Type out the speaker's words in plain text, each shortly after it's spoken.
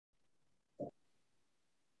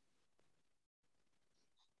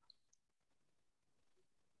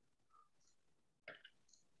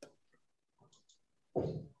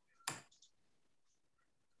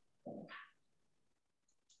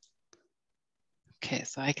Okay,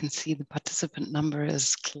 so I can see the participant number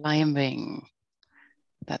is climbing.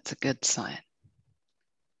 That's a good sign.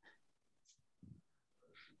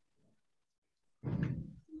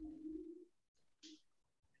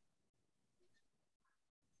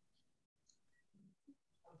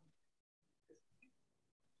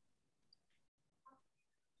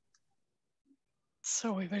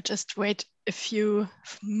 So we will just wait a few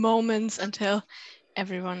moments until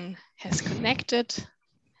everyone has connected.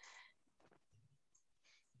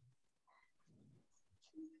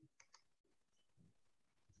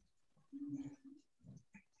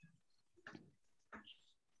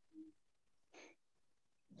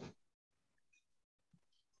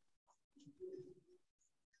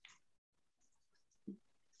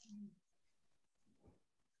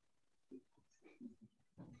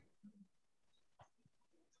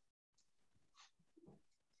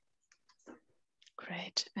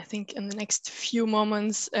 Great. I think in the next few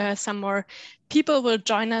moments, some more people will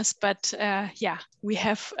join us, but yeah, we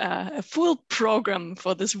have a full program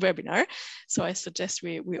for this webinar. So I suggest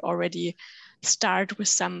we already start with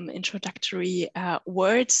some introductory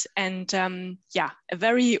words, and yeah, a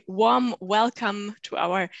very warm welcome to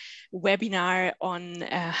our webinar on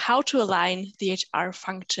how to align the HR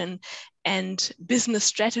function and business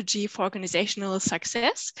strategy for organizational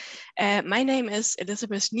success. My name is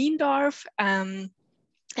Elisabeth Niendorf, and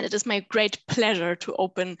it is my great pleasure to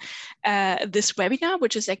open this webinar,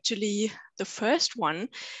 which is actually the first one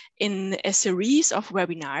in a series of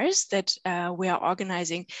webinars that we are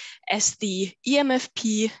organizing as the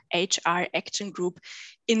e-MFP HR Action Group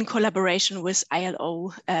in collaboration with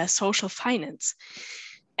ILO Social Finance.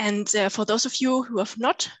 And for those of you who have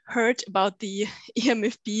not heard about the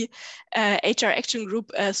e-MFP HR Action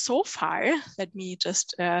Group so far, let me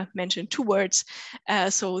just mention two words.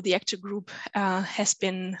 So the Action Group has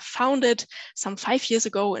been founded some 5 years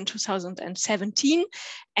ago in 2017.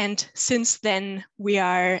 And since then, we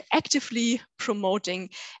are actively promoting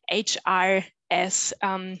HR as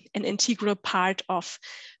an integral part of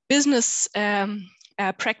business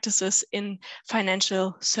practices in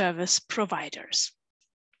financial service providers.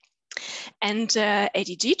 And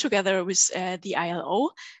ADG, together with the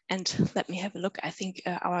ILO, and let me have a look, I think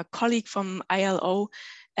our colleague from ILO,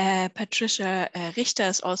 Patricia Richter,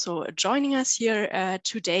 is also joining us here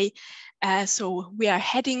today. So we are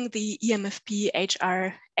heading the e-MFP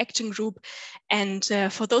HR Action Group. And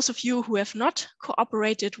for those of you who have not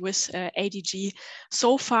cooperated with ADG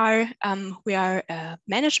so far, we are a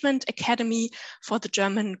management academy for the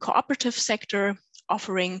German cooperative sector,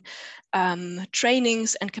 offering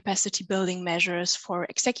trainings and capacity building measures for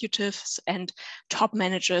executives and top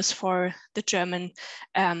managers for the German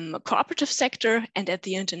cooperative sector. And at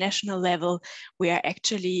the international level, we are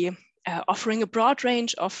actually offering a broad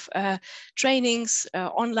range of trainings,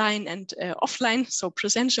 online and offline, so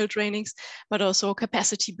presential trainings, but also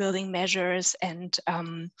capacity building measures and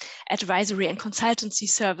advisory and consultancy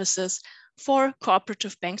services for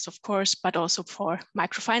cooperative banks, of course, but also for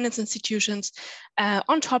microfinance institutions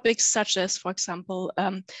on topics such as, for example,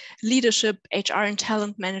 leadership, HR and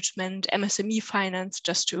talent management, MSME finance,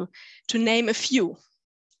 just to name a few.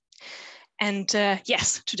 And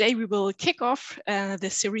yes, today we will kick off the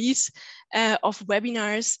series of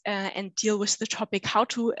webinars and deal with the topic how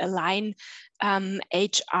to align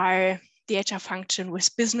the HR function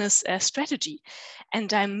with business strategy.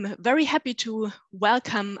 And I'm very happy to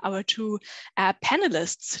welcome our two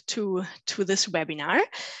panelists to this webinar.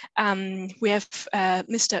 We have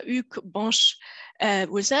Mr. Hugues Bonche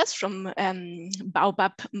with us from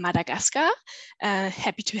Baobab, Madagascar.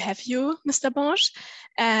 Happy to have you, Mr. Bonche.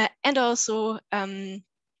 And also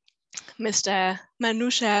Mr.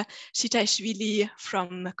 Manusha Shitaishvili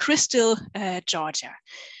from Crystal, Georgia.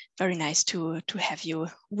 Very nice to have you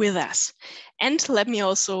with us. And let me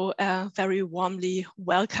also very warmly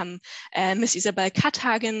welcome Ms. Isabelle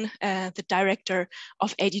Katthagen, the director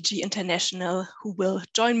of ADG International, who will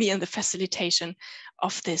join me in the facilitation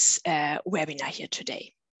of this webinar here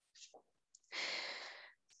today.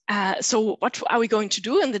 So what are we going to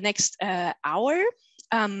do in the next hour?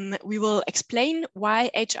 We will explain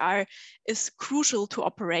why HR is crucial to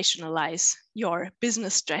operationalize your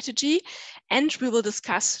business strategy, and we will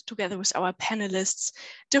discuss together with our panelists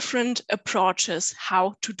different approaches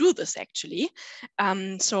how to do this actually.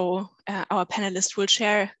 So our panelists will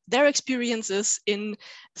share their experiences in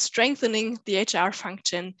strengthening the HR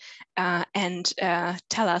function and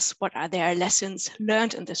tell us what are their lessons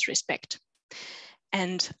learned in this respect.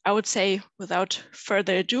 And I would say, without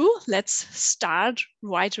further ado, let's start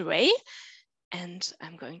right away. And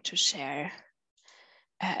I'm going to share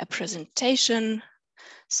a presentation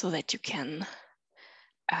so that you can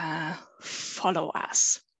follow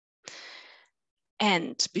us.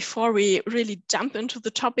 And before we really jump into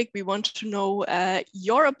the topic, we want to know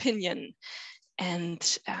your opinion.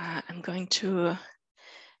 And I'm going to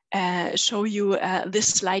show you this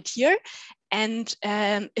slide here. And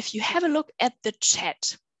if you have a look at the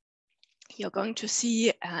chat, you're going to see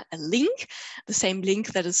a link, the same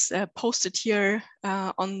link that is posted here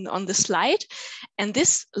on the slide. And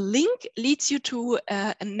this link leads you to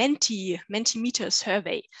a Mentimeter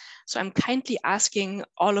survey. So I'm kindly asking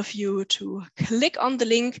all of you to click on the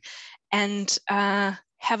link and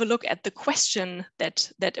have a look at the question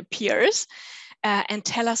that appears. And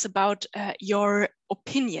tell us about your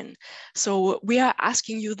opinion. So we are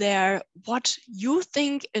asking you there what you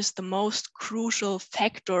think is the most crucial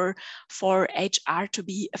factor for HR to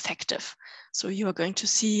be effective. So you are going to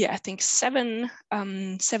see, I think, seven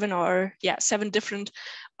different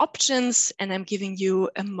options, and I'm giving you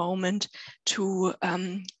a moment to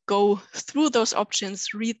go through those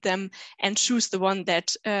options, read them, and choose the one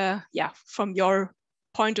that, from your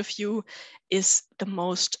point of view, is the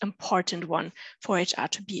most important one for HR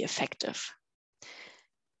to be effective.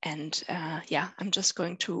 And I'm just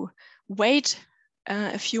going to wait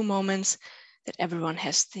a few moments that everyone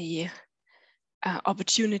has the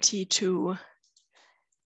opportunity to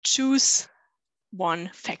choose one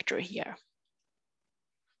factor here.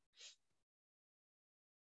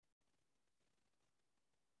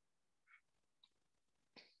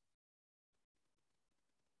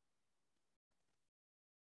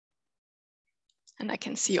 And I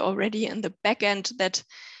can see already in the back end that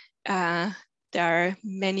there are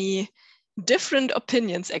many different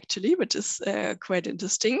opinions actually, which is quite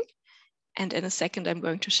interesting. And in a second, I'm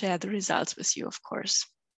going to share the results with you, of course.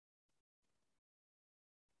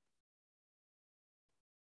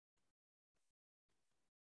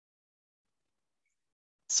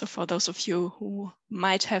 So for those of you who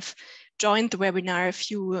might have joined the webinar a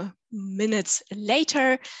few minutes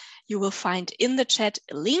later, you will find in the chat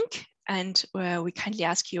a link, and we kindly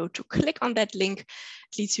ask you to click on that link.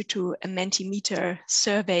 It leads you to a Mentimeter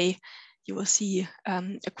survey. You will see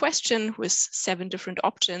a question with 7 different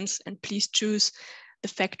options, and please choose the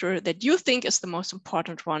factor that you think is the most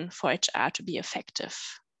important one for HR to be effective.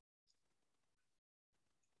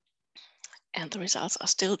 And the results are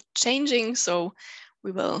still changing, so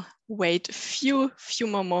we will wait a few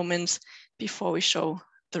more moments before we show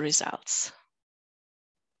the results.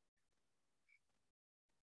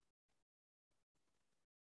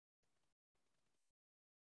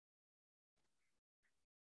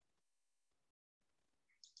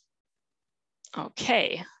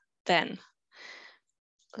 Okay, then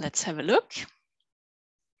let's have a look.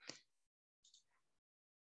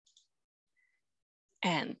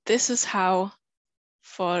 And this is how,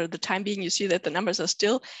 for the time being, you see that the numbers are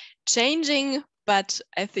still changing, but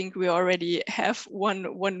I think we already have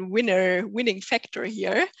one winning factor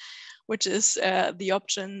here, which is the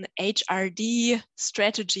option HRD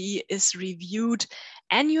strategy is reviewed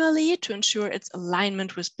annually to ensure its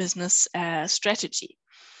alignment with business strategy.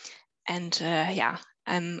 And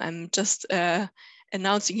I'm just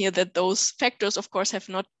announcing here that those factors, of course, have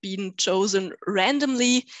not been chosen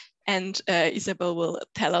randomly. And Isabelle will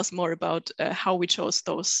tell us more about how we chose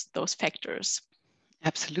those factors.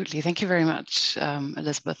 Absolutely. Thank you very much,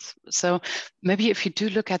 Elisabeth. So maybe if you do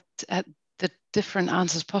look at the different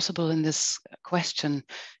answers possible in this question,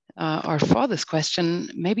 or for this question,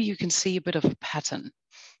 maybe you can see a bit of a pattern.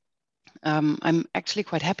 I'm actually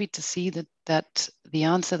quite happy to see that the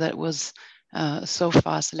answer that was so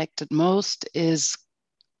far selected most is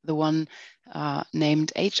the one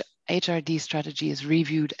named HRD strategy is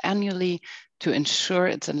reviewed annually to ensure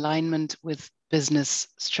its alignment with business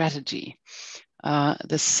strategy.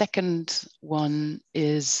 The second one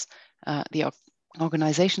is the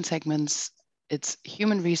organization segments. It's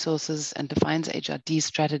human resources and defines HRD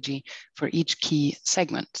strategy for each key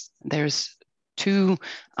segment. There's 2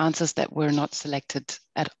 answers that were not selected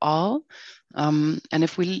at all. And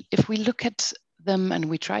if we look at them and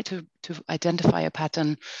we try to identify a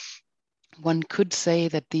pattern, one could say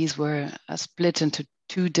that these were split into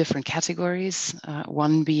 2 different categories,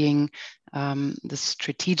 one being the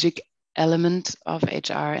strategic element of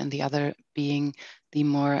HR and the other being the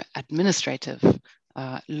more administrative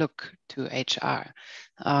look to HR.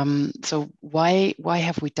 So why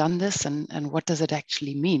have we done this, and what does it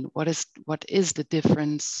actually mean? What is the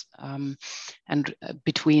difference and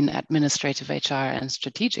between administrative HR and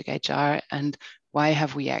strategic HR, and why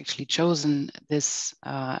have we actually chosen this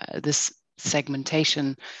this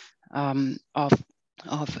segmentation of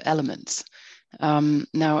elements?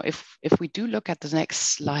 Now, if we do look at the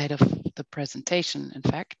next slide of the presentation, in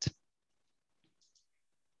fact,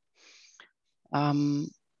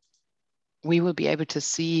 we will be able to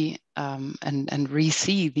see and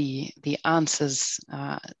re-see the answers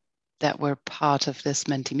that were part of this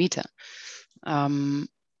Mentimeter.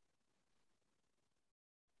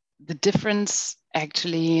 The difference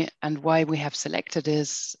actually, and why we have selected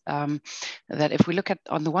is that if we look at,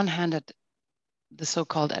 on the one hand, at the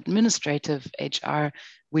so-called administrative HR,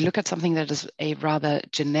 we look at something that is a rather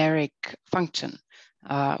generic function.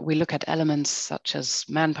 We look at elements such as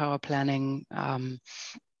manpower planning,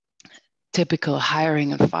 typical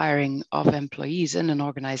hiring and firing of employees in an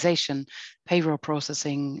organization. Payroll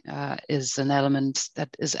processing is an element that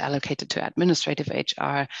is allocated to administrative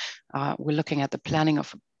HR. We're looking at the planning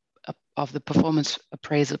of the performance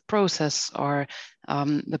appraisal process, or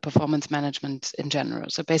the performance management in general.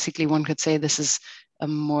 So basically one could say this is a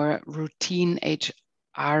more routine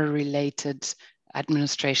HR related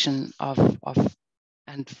administration of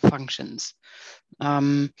and functions.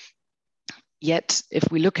 Yet, if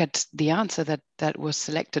we look at the answer that was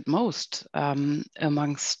selected most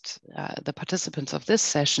amongst the participants of this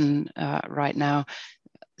session right now,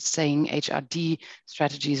 saying HRD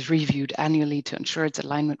strategy is reviewed annually to ensure its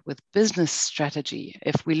alignment with business strategy.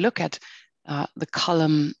 If we look at the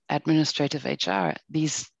column administrative HR,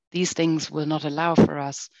 these things will not allow for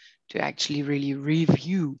us to actually really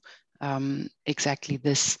review exactly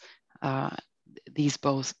this, these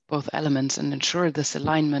both elements and ensure this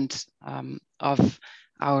alignment of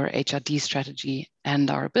our HRD strategy and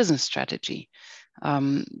our business strategy.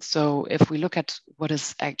 So if we look at what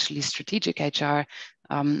is actually strategic HR,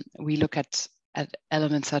 we look at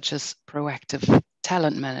elements such as proactive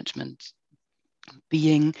talent management,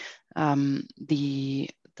 being the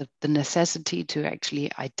necessity to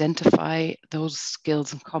actually identify those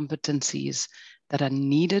skills and competencies that are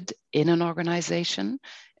needed in an organization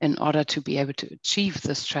in order to be able to achieve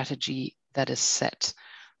the strategy that is set.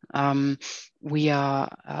 We are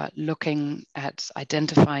looking at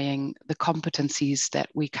identifying the competencies that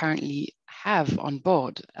we currently have on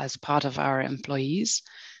board as part of our employees,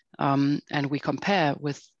 and we compare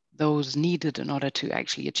with those needed in order to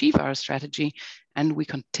actually achieve our strategy, and we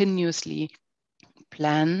continuously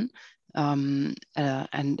plan and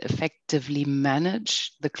effectively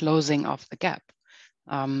manage the closing of the gap.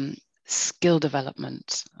 Skill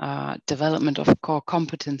development, development of core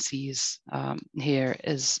competencies here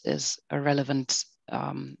is a relevant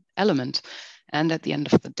element. And at the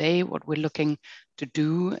end of the day, what we're looking to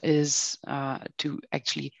do is to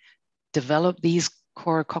actually develop these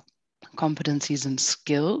core competencies and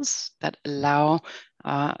skills that allow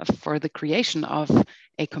for the creation of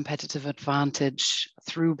a competitive advantage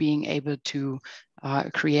through being able to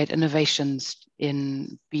create innovations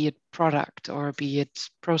in, be it product or be it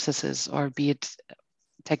processes or be it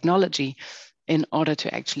technology, in order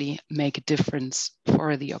to actually make a difference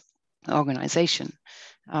for the organization.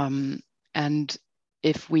 And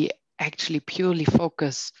if we actually purely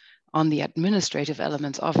focus on the administrative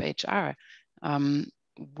elements of HR, one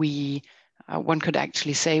could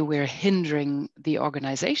actually say we're hindering the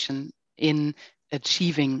organization in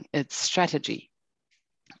achieving its strategy.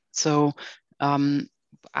 So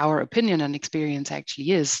our opinion and experience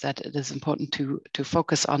actually is that it is important to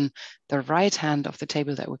focus on the right hand of the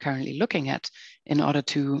table that we're currently looking at in order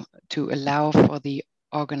to allow for the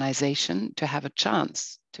organization to have a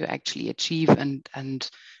chance to actually achieve and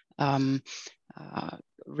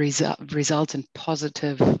result in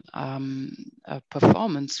positive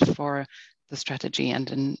performance for the strategy,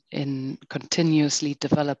 and in continuously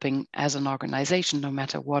developing as an organization, no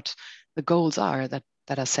matter what the goals are that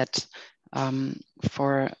are set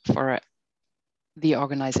for the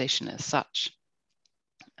organization as such.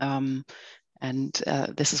 And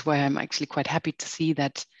this is why I'm actually quite happy to see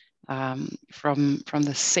that from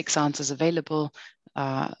the 6 answers available,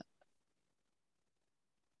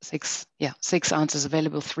 6 answers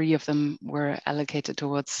available, 3 of them were allocated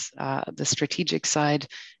towards the strategic side,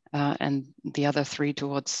 and the other 3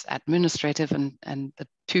 towards administrative, and the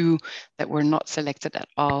 2 that were not selected at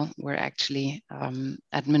all were actually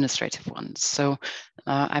administrative ones. So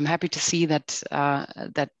I'm happy to see that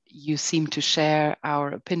that you seem to share our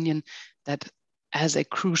opinion that as a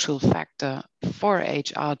crucial factor for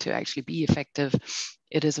HR to actually be effective,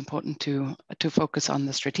 it is important to focus on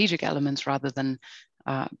the strategic elements rather than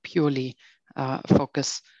purely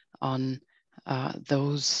focus on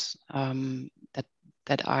those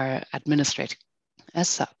that are administrative as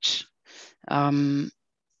such.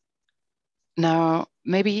 Now,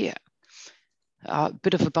 maybe a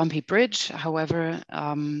bit of a bumpy bridge. However,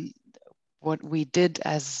 what we did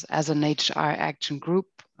as an HR action group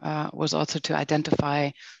was also to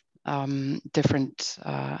identify different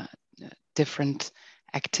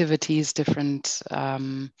activities, different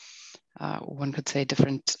one could say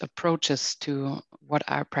different approaches to what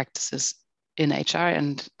our practices in HR.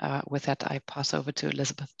 And with that, I pass over to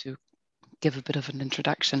Elisabeth to give a bit of an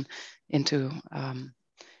introduction into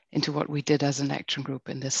what we did as an action group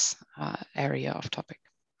in this area of topic.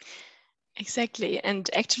 Exactly, and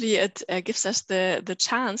actually it gives us the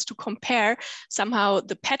chance to compare somehow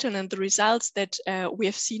the pattern and the results that we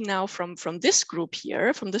have seen now from this group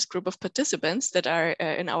here, from this group of participants that are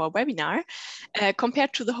in our webinar,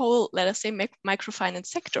 compared to the whole, let us say, microfinance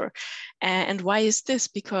sector. And why is this?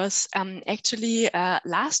 Because actually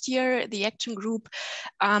last year the action group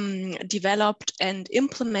developed and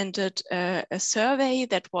implemented a survey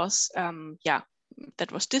that was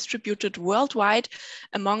that was distributed worldwide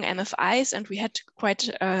among MFIs, and we had quite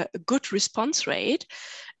a good response rate.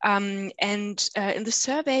 And in the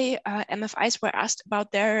survey, MFIs were asked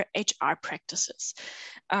about their HR practices.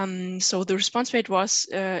 So the response rate was,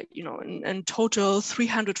 in total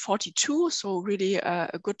 342, so really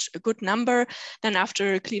a good number. Then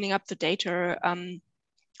after cleaning up the data,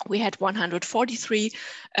 we had 143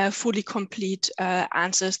 fully complete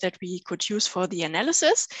answers that we could use for the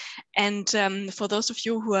analysis. And for those of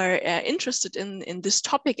you who are interested in this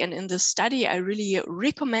topic and in this study, I really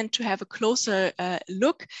recommend to have a closer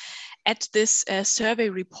look at this survey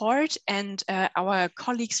report. And our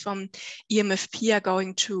colleagues from e-MFP are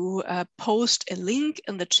going to post a link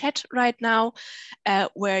in the chat right now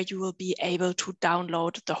where you will be able to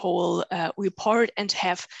download the whole report and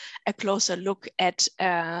have a closer look at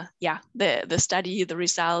the study, the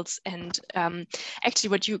results. And actually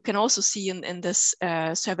what you can also see in this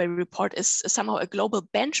survey report is somehow a global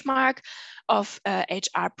benchmark of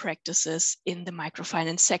HR practices in the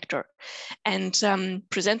microfinance sector. And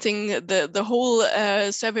presenting the whole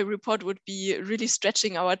survey report would be really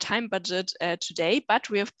stretching our time budget today, but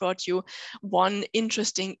we have brought you one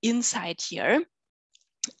interesting insight here,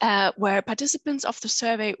 where participants of the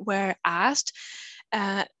survey were asked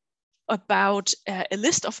about a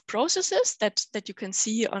list of processes that you can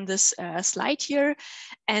see on this slide here.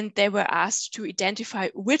 And they were asked to identify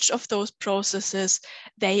which of those processes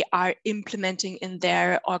they are implementing in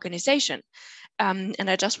their organization. And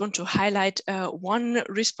I just want to highlight one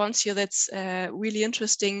response here that's really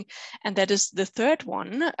interesting, and that is the third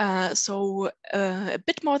one. So a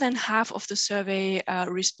bit more than half of the survey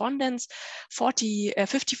respondents,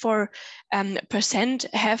 54%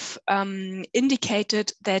 have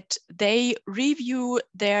indicated that they review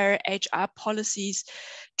their HR policies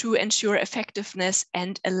to ensure effectiveness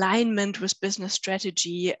and alignment with business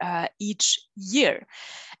strategy each year.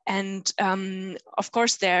 And of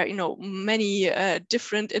course, there are many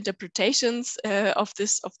different interpretations of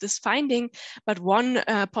this finding, but one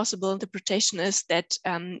possible interpretation is that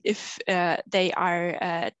if they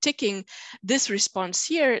are ticking this response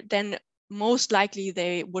here, then most likely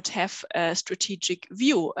they would have a strategic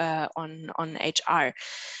view on HR.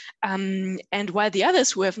 And while the others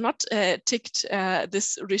who have not ticked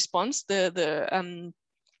this response, the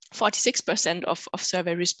 46% of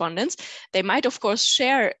survey respondents, they might of course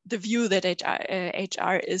share the view that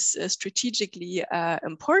HR is strategically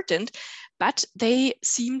important, but they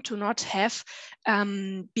seem to not have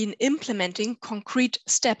been implementing concrete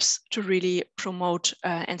steps to really promote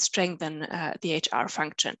and strengthen the HR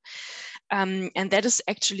function. And that is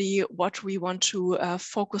actually what we want to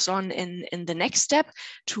focus on in the next step,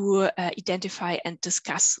 to identify and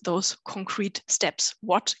discuss those concrete steps.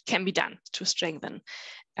 What can be done to strengthen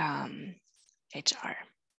HR.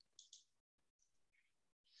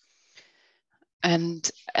 And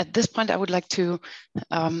at this point, I would like to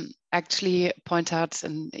actually point out,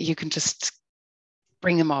 and you can just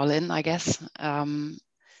bring them all in, I guess, and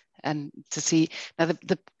to see. Now,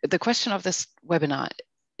 the question of this webinar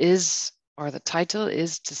is, or the title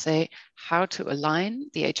is to say, how to align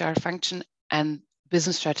the HR function and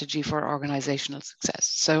business strategy for organizational success.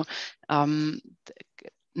 So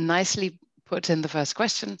nicely put in the first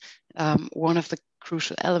question, one of the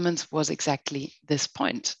crucial elements was exactly this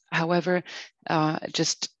point. However,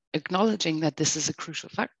 just acknowledging that this is a crucial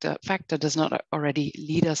factor does not already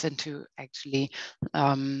lead us into actually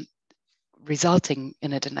resulting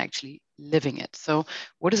in it and actually living it. So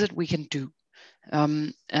what is it we can do?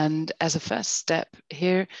 And as a first step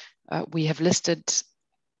here, we have listed,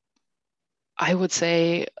 I would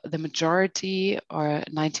say, the majority or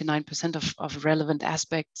 99% of relevant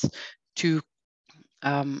aspects to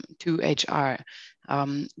HR.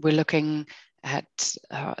 We're looking at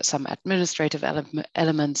some administrative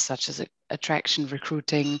elements such as attraction,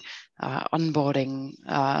 recruiting, onboarding,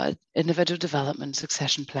 individual development,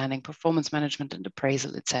 succession planning, performance management and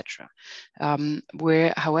appraisal, etc.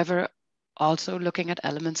 We're, however, also looking at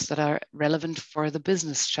elements that are relevant for the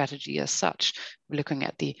business strategy as such. We're looking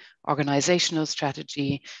at the organizational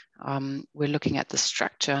strategy, we're looking at the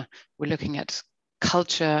structure, we're looking at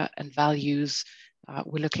culture and values,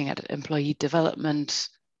 we're looking at employee development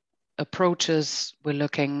approaches, we're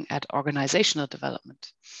looking at organizational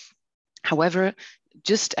development. However,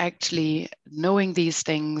 just actually knowing these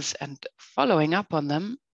things and following up on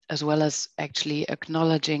them, as well as actually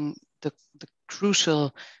acknowledging the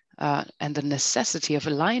crucial and the necessity of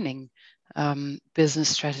aligning business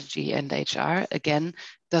strategy and HR, again,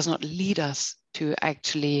 does not lead us to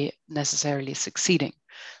actually necessarily succeeding.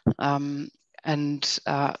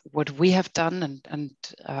 What we have done and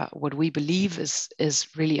what we believe is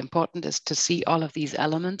really important is to see all of these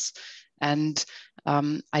elements and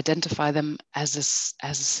identify them as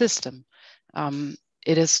a system.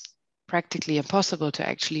 It is practically impossible to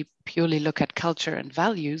actually purely look at culture and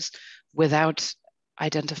values without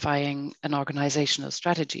identifying an organizational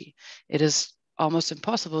strategy. It is almost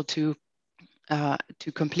impossible to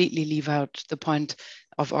completely leave out the point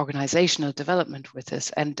of organizational development with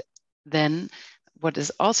this. And then what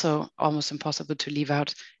is also almost impossible to leave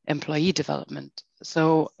out employee development.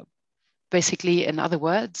 So basically, in other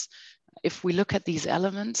words, if we look at these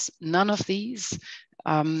elements, none of these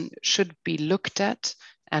should be looked at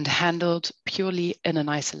and handled purely in an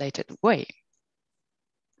isolated way.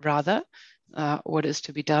 Rather, what is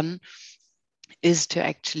to be done is to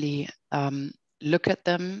actually look at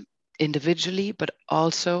them individually, but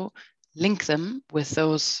also link them with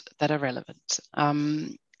those that are relevant.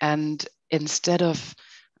 And instead of,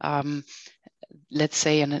 let's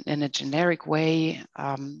say, in a generic way,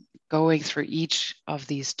 going through each of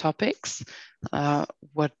these topics,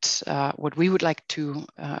 what we would like to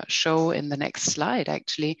show in the next slide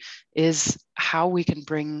actually is how we can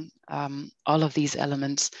bring all of these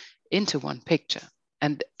elements into one picture.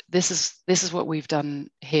 And this is what we've done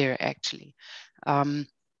here actually.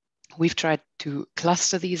 We've tried to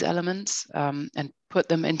cluster these elements and put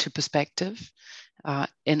them into perspective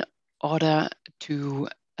in order to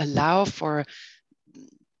allow for,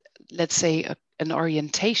 let's say, an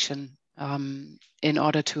orientation in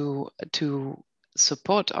order to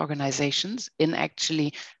support organizations in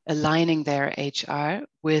actually aligning their HR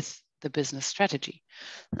with the business strategy.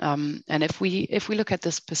 And if we look at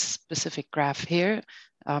this specific graph here,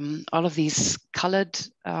 all of these colored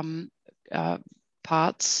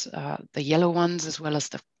parts, the yellow ones as well as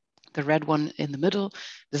the red one in the middle,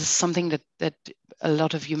 this is something that a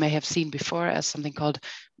lot of you may have seen before as something called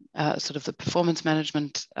sort of the performance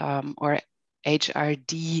management or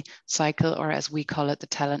HRD cycle, or as we call it, the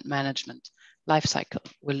talent management life cycle.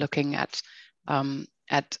 We're looking at the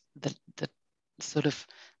sort of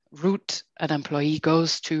route an employee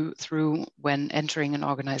goes through when entering an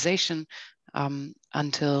organization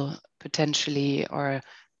until potentially or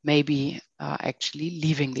maybe actually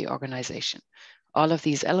leaving the organization. All of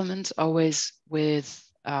these elements always with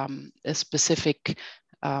a specific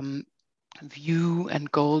view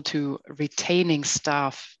and goal to retaining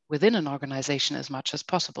staff within an organization as much as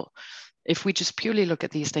possible. If we just purely look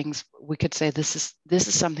at these things, we could say this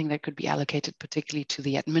is something that could be allocated particularly to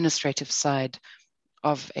the administrative side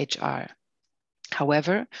of HR.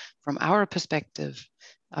 However, from our perspective,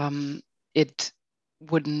 it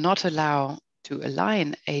would not allow to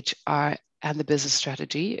align HR and the business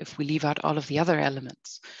strategy if we leave out all of the other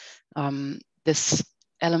elements. This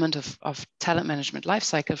element of talent management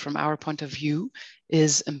lifecycle, from our point of view,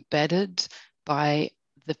 is embedded by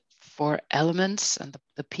the 4 elements and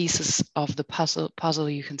the pieces of the puzzle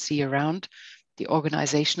you can see around: the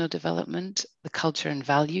organizational development, the culture and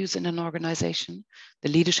values in an organization, the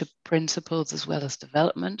leadership principles as well as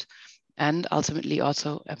development, and ultimately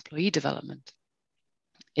also employee development.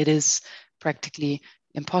 It is practically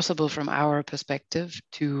impossible from our perspective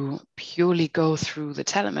to purely go through the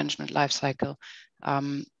talent management lifecycle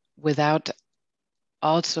without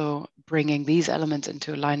also bringing these elements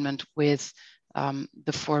into alignment with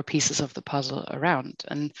the 4 pieces of the puzzle around.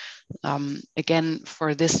 And again,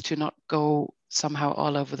 for this to not go somehow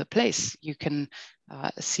all over the place, you can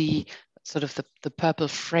see sort of the purple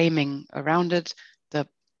framing around it, the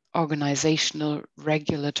organizational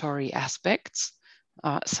regulatory aspects,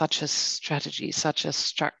 such as strategy, such as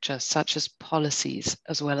structure, such as policies,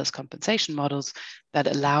 as well as compensation models that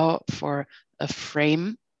allow for a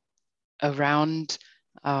frame around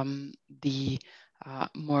the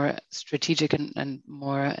more strategic and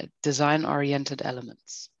more design-oriented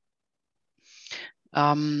elements.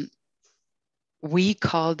 We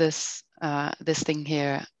call this this thing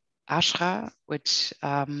here Ashra, which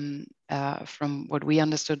from what we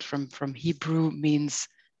understood from Hebrew means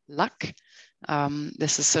luck.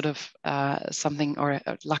 This is sort of something, or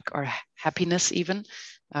luck or happiness even,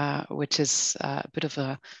 which is a bit of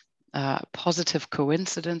a positive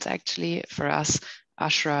coincidence actually for us.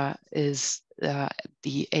 Ashra is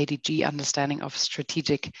the ADG understanding of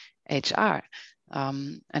strategic HR.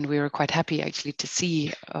 And we were quite happy actually to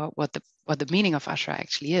see what the meaning of Ashra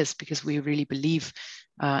actually is, because we really believe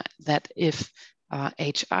that if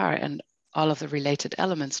HR and all of the related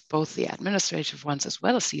elements, both the administrative ones as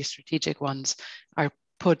well as the strategic ones, are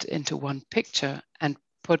put into one picture and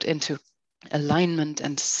put into alignment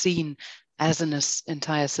and seen as an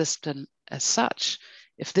entire system as such,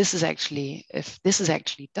 if this is actually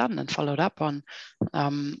done and followed up on,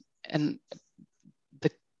 and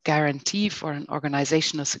the guarantee for an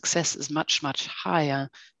organizational success is much, much higher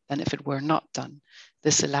than if it were not done.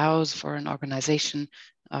 This allows for an organization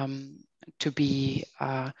to be,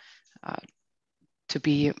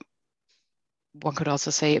 one could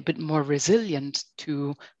also say, a bit more resilient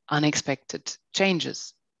to unexpected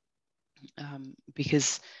changes,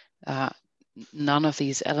 because none of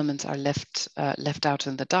these elements are left out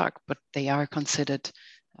in the dark, but they are considered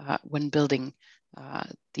when building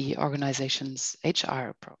the organization's HR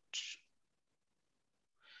approach.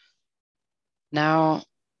 Now,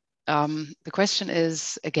 the question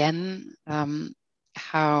is again,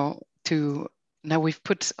 how to. Now we've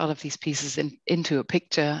put all of these pieces into a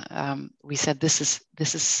picture. We said this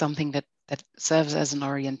is something that serves as an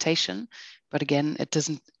orientation, but again, it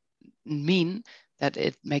doesn't mean that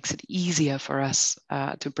it makes it easier for us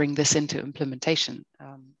to bring this into implementation.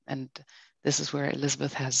 And this is where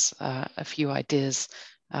Elisabeth has a few ideas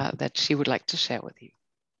that she would like to share with you.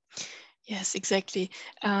 Yes, exactly.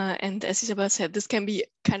 And as Isabelle said, this can be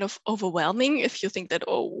kind of overwhelming if you think that,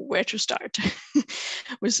 oh, where to start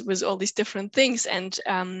with all these different things. And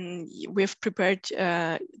we've prepared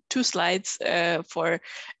 2 slides for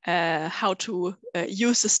how to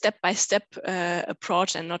use a step-by-step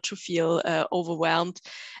approach and not to feel overwhelmed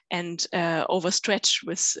and overstretched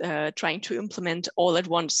with trying to implement all at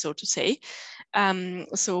once, so to say.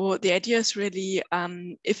 So the idea is really,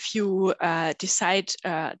 if you decide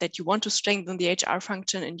that you want to strengthen the HR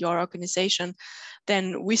function in your organization,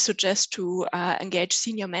 then we suggest to engage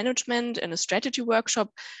senior management in a strategy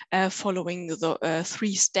workshop following the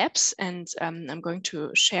 3 steps. And I'm going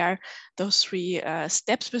to share those 3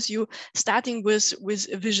 steps with you, starting with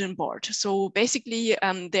a vision board. So basically,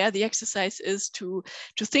 there the exercise is to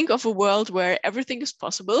think of a world where everything is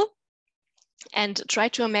possible, and try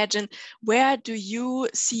to imagine, where do you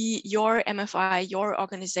see your MFI, your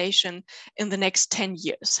organization, in the next 10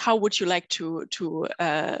 years? How would you like to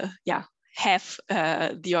have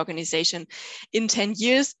the organization in 10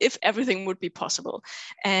 years if everything would be possible?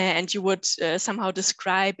 And you would somehow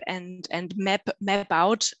describe and map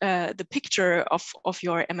out the picture of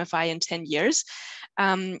your MFI in 10 years,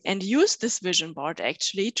 and use this vision board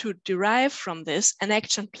actually to derive from this an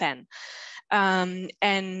action plan. There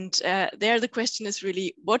the question is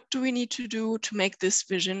really, what do we need to do to make this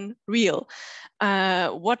vision real?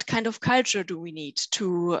 What kind of culture do we need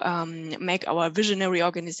to make our visionary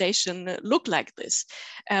organization look like this?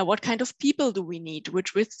 What kind of people do we need,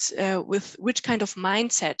 with which kind of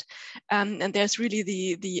mindset? And there's really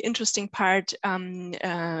the interesting part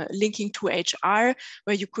linking to HR,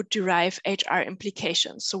 where you could derive HR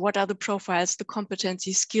implications. So what are the profiles, the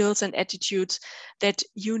competencies, skills, and attitudes that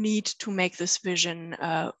you need to make this vision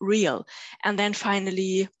real? And then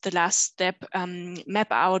finally, the last step,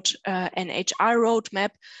 map out an HR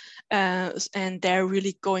roadmap, and they're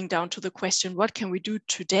really going down to the question, what can we do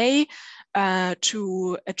today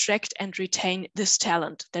to attract and retain this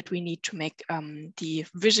talent that we need to make the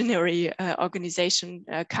visionary organization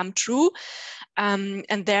come true?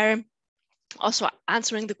 And they're also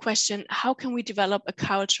answering the question, how can we develop a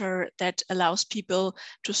culture that allows people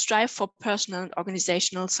to strive for personal and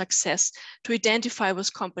organizational success, to identify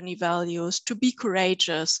with company values, to be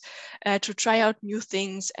courageous, to try out new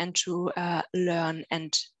things, and to learn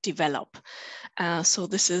and develop? So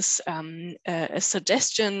this is a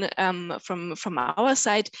suggestion from our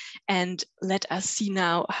side, and let us see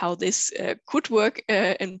now how this could work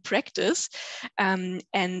in practice. And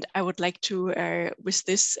I would like to, with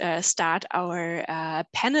this, start our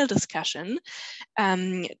panel discussion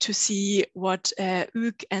to see what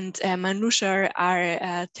Hugues and Manusha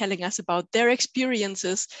are telling us about their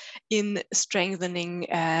experiences in strengthening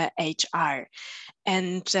HR.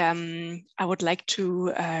 And I would like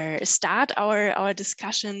to start our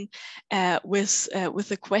discussion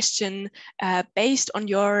with a question based on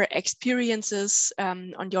your experiences,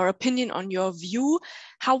 on your opinion, on your view.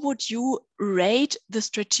 How would you rate the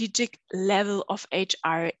strategic level of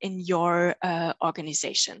HR in your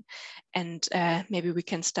organization? And maybe we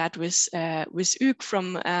can start with Hugues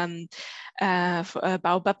from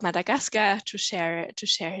Baobab Madagascar to share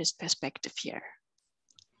his perspective here.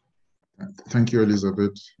 Thank you,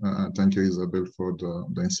 Elisabeth. Thank you, Isabelle, for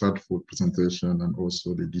the insightful presentation and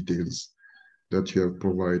also the details that you have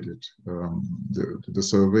provided. The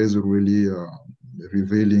survey is really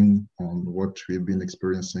revealing on what we've been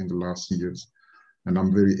experiencing the last years. And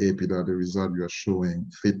I'm very happy that the result you are showing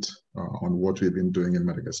fit on what we've been doing in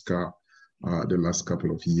Madagascar the last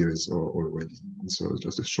couple of years already. So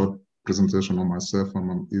just a short presentation on myself.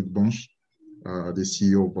 I'm Hugues Bonche, the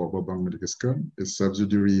CEO of Baobab Bank Madagascar, a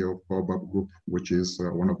subsidiary of Baobab Group, which is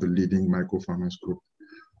one of the leading microfinance group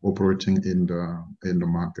operating in the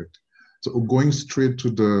market. So going straight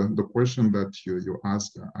to the question that you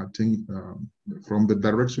asked, I think from the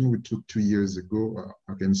direction we took 2 years ago,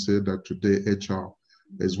 I can say that today HR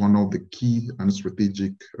is one of the key and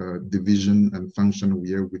strategic division and function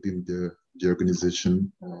we have within the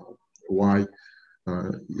organization. Why?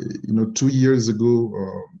 2 years ago,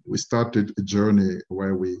 we started a journey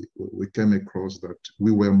where we came across that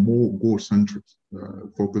we were more goal-centric,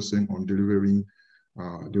 focusing on delivering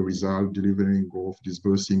the result, delivering growth,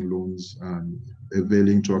 disbursing loans, and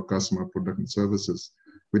availing to our customer product and services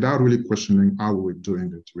without really questioning how we're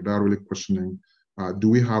doing it, without really questioning, do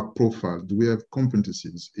we have profiles, do we have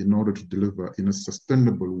competencies in order to deliver in a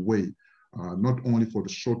sustainable way, not only for the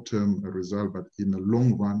short-term result, but in the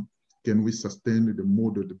long run, can we sustain the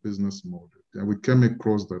model, the business model? And we came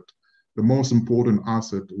across that the most important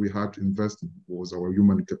asset we had to invest in was our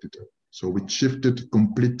human capital. So we shifted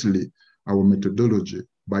completely our methodology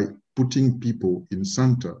by putting people in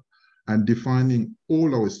center and defining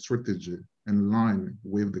all our strategy in line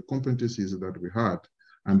with the competencies that we had.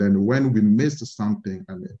 And then when we missed something,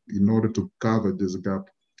 and in order to cover this gap,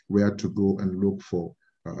 we had to go and look for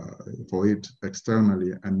it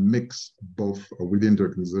externally and mix both within the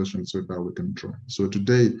organization so that we can try. So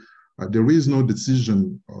today, there is no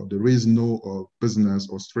decision, or there is no business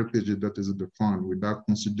or strategy that is defined without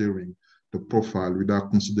considering the profile,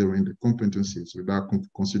 without considering the competencies, without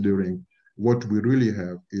considering what we really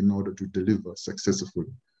have in order to deliver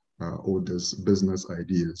successfully all these business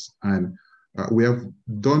ideas. And we have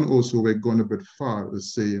done also, we're gone a bit far to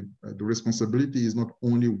say the responsibility is not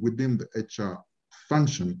only within the HR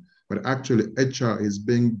function, but actually HR is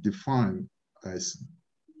being defined as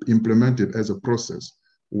implemented as a process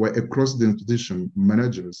where across the institution,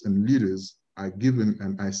 managers and leaders are given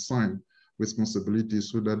and assigned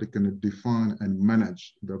responsibilities so that they can define and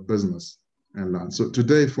manage their business and learn. So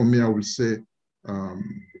today, for me, I will say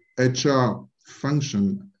HR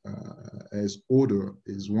function as order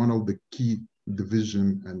is one of the key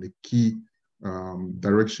division and the key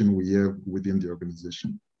direction we have within the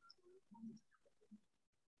organization.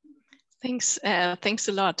 Thanks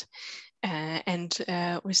a lot. And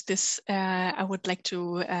with this, I would like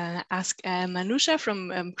to ask Manusha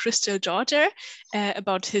from Crystal, Georgia,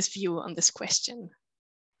 about his view on this question.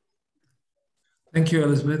 Thank you,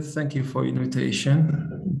 Elisabeth. Thank you for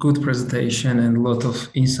invitation. Good presentation and a lot of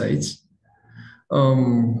insights.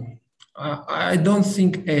 I don't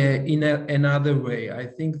think in another way. I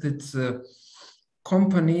think that a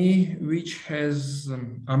company which has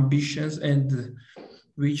ambitions and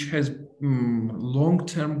which has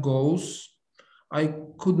long-term goals, I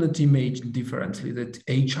could not imagine differently that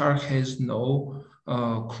HR has no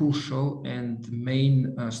crucial and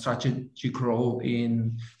main strategic role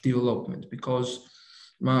in development, because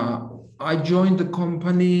I joined the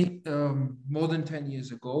company more than 10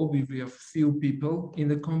 years ago. We have few people in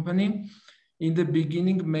the company. In the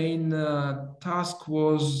beginning, main task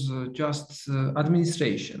was just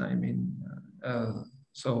administration. I mean,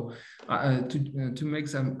 to make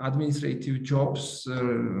some administrative jobs,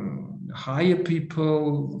 hire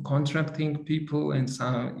people, contracting people, and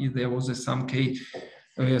there was some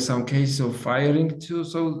case of firing too.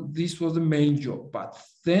 So this was the main job. But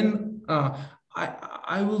then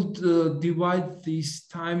I will divide this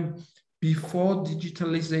time before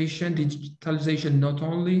digitalization, not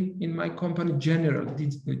only in my company, general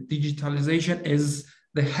digitalization as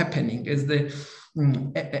the happening, as the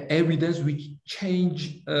evidence which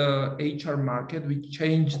change HR market, which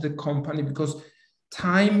change the company, because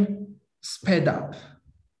time sped up.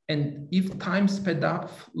 And if time sped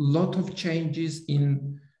up, a lot of changes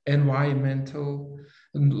in environmental,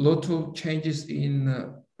 a lot of changes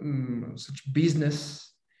in such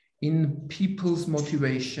business in people's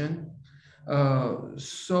motivation.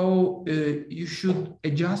 So you should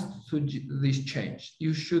adjust to this change.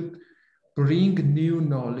 You should bring new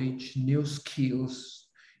knowledge, new skills.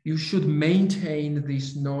 You should maintain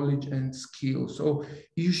this knowledge and skills. So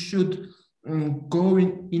you should go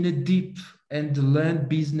in a deep and learn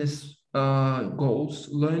business goals,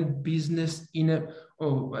 learn business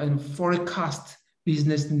and forecast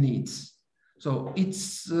business needs. So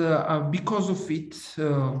it's because of it,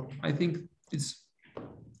 I think it's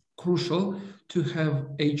crucial to have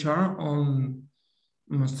HR on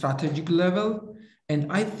strategic level.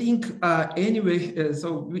 And I think anyway,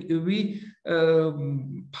 so we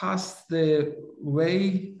passed the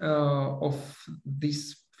way of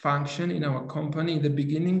this function in our company in the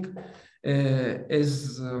beginning.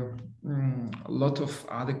 As a lot of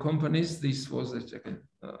other companies, this was an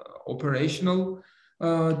operational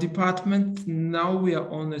department. Now we are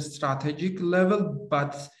on a strategic level,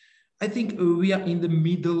 but I think we are in the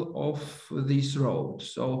middle of this road.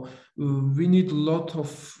 So we need a lot of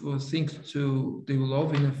things to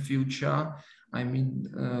develop in the future. I mean,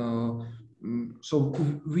 so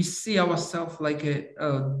we see ourselves like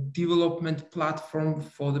a development platform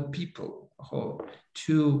for the people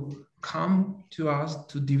to come to us,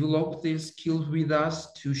 to develop their skills with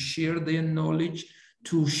us, to share their knowledge,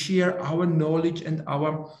 to share our knowledge and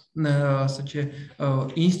our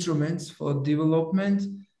instruments for development.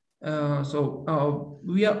 So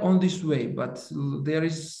we are on this way, but there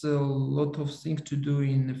is a lot of things to do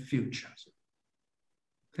in the future. So,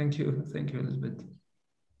 thank you, Elisabeth.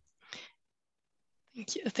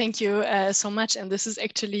 Thank you so much. And this is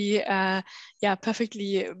actually,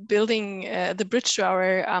 perfectly building the bridge to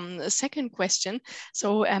our second question.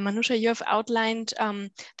 So Manusha, you have outlined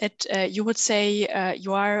that you would say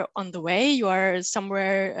you are on the way, you are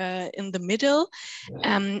somewhere in the middle.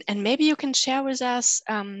 And maybe you can share with us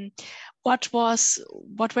what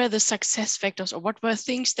were the success factors, or what were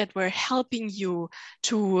things that were helping you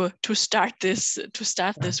to start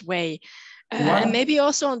this way? And maybe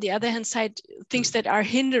also on the other hand side, things that are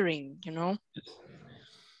hindering, you know?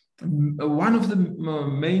 One of the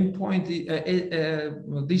main points,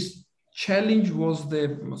 this challenge was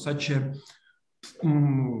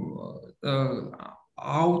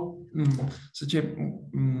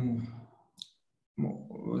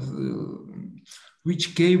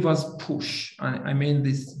which gave us push. I mean,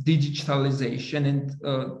 this digitalization and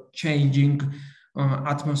changing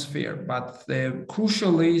atmosphere, but the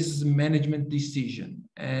crucial is management decision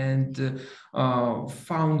and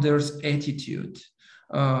founders' attitude.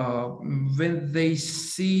 When they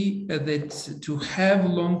see that to have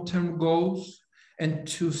long-term goals and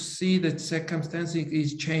to see that circumstances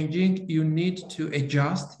is changing, you need to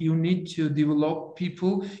adjust, you need to develop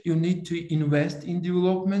people, you need to invest in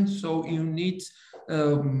development, so you need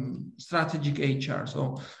strategic HR.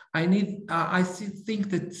 So I think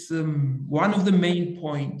that one of the main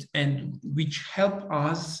points and which help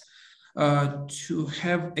us to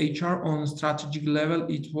have HR on strategic level,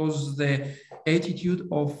 it was the attitude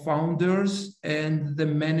of founders and the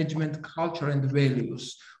management culture and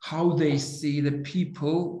as how they see the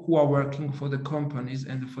people who are working for the companies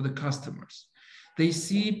and for the customers. They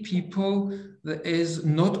see people as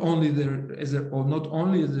not only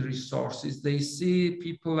the resources. They see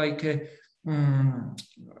people like a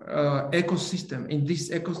ecosystem. In this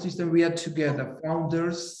ecosystem, we are together: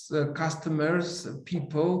 founders, customers,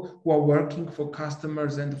 people who are working for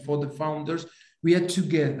customers and for the founders. We are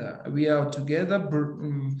together. We are together,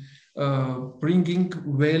 bringing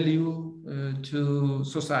value to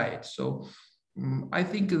society. So I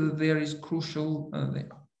think there is crucial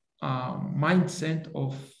mindset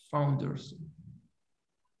of founders.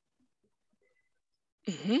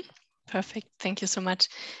 Mm-hmm. Perfect. Thank you so much.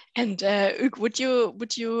 And Hugues, would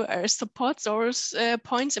you support those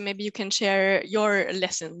points, and maybe you can share your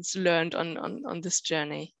lessons learned on this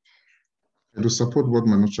journey? To support what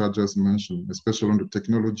Manusha just mentioned, especially on the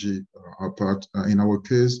technology part, in our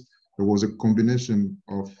case, there was a combination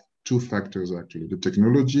of two factors actually. The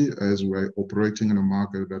technology, as we're operating in a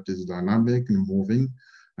market that is dynamic and moving,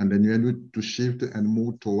 and then you need to shift and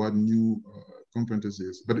move toward new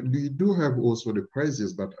competencies. But we do have also the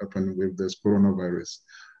crisis that happened with this coronavirus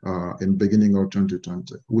in beginning of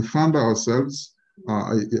 2020. We found ourselves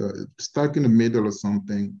stuck in the middle of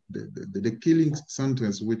something, the killing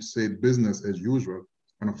sentence which said business as usual.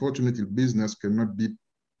 And unfortunately, business cannot be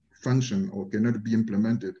function or cannot be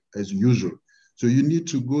implemented as usual. So you need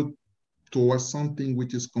to go towards something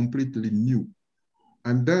which is completely new.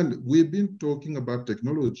 And then we've been talking about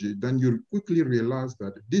technology, then you'll quickly realize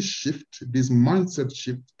that this shift, this mindset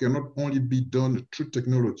shift cannot only be done through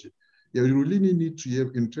technology. You really need to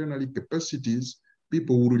have internally capacities,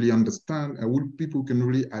 people who really understand, and people can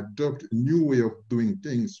really adopt a new way of doing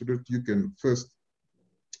things so that you can first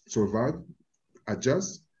survive,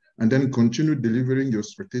 adjust, and then continue delivering your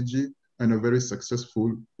strategy in a very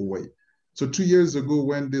successful way. So 2 years ago,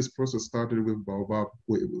 when this process started with Baobab,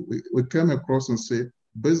 we came across and said,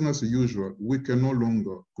 business as usual, we can no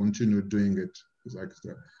longer continue doing it like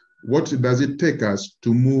that. What does it take us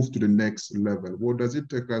to move to the next level? What does it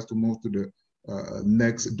take us to move to the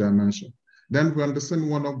next dimension? Then we understand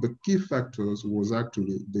one of the key factors was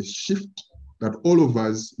actually the shift that all of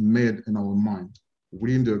us made in our mind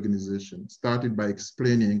within the organization, started by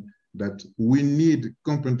explaining that we need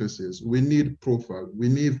competencies, we need profile, we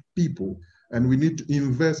need people, and we need to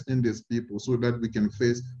invest in these people so that we can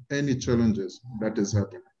face any challenges that is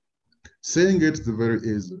happening. Saying it's very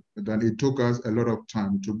easy, then it took us a lot of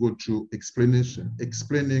time to go through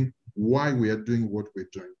explaining why we are doing what we're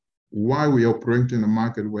doing, why we are operating in the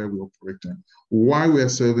market where we're operating, why we are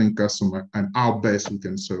serving customers, and how best we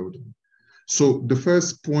can serve them. So the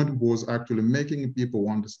first point was actually making people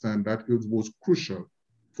understand that it was crucial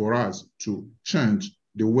for us to change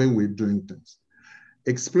the way we're doing things.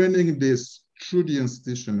 Explaining this through the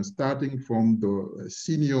institution, starting from the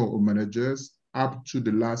senior managers up to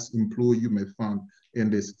the last employee you may find in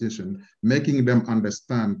the institution, making them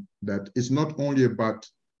understand that it's not only about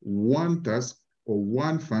one task or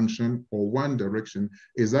one function or one direction,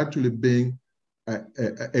 it's actually being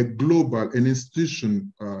a global, an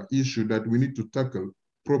institution issue that we need to tackle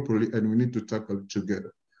properly and we need to tackle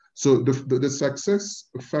together. So the success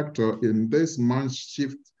factor in this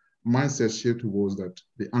mindset shift was that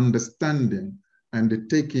the understanding and the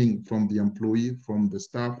taking from the employee, from the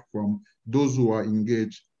staff, from those who are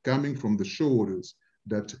engaged, coming from the shareholders,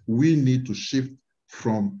 that we need to shift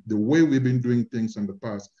from the way we've been doing things in the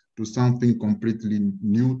past to something completely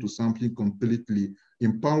new, to something completely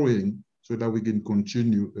empowering, so that we can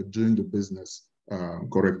continue doing the business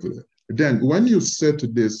correctly. Then when you set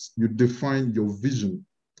this, you define your vision,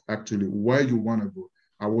 actually, where you want to go.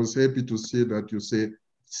 I was happy to see that you say,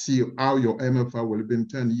 see how your MFI will be in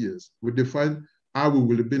 10 years. We define how we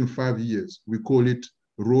will be in 5 years. We call it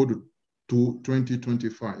Road to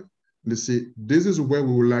 2025. They say, this is where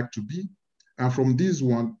we would like to be. And from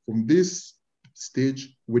this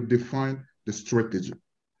stage, we define the strategy.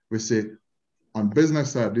 We say, on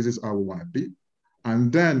business side, this is how we want to be. And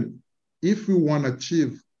then if we want to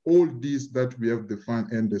achieve all these that we have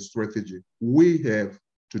defined in the strategy, we have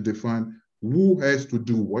to define who has to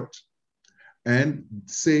do what and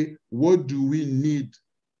say, what do we need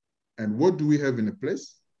and what do we have in a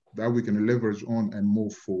place that we can leverage on and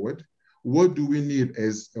move forward? What do we need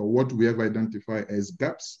as what we have identified as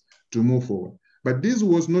gaps to move forward? But this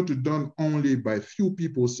was not done only by few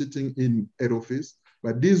people sitting in head office,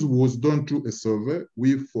 but this was done through a survey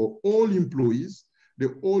for all employees. They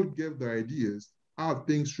all gave their ideas how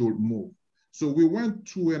things should move. So we went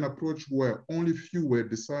to an approach where only few were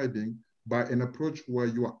deciding, by an approach where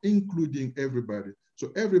you are including everybody.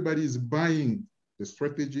 So everybody is buying the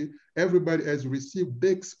strategy. Everybody has received the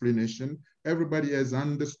explanation. Everybody has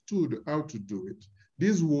understood how to do it.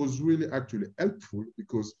 This was really actually helpful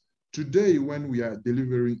because today, when we are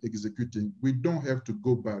delivering, executing, we don't have to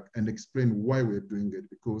go back and explain why we're doing it,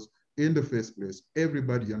 because in the first place,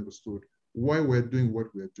 everybody understood why we're doing what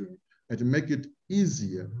we're doing, and to make it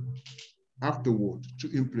easier afterward to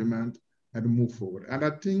implement and move forward. And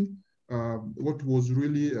I think what was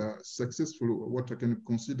really successful, what I can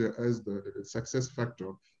consider as the success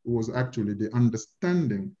factor, was actually the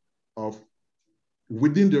understanding of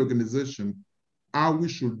within the organization how we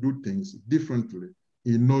should do things differently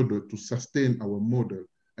in order to sustain our model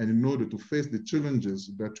and in order to face the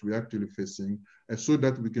challenges that we're actually facing, so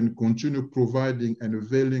that we can continue providing and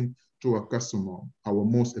availing to our customer our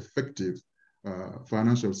most effective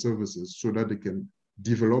financial services, so that they can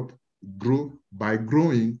develop, grow. By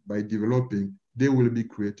growing, by developing, they will be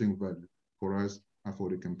creating value for us and for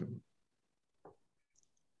the company.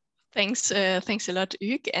 Thanks a lot,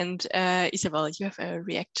 Hugues. And Isabelle, you have a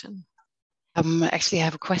reaction. Actually, I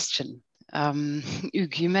have a question.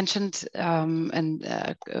 Hugues, you mentioned,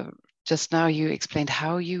 just now you explained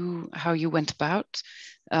how you went about.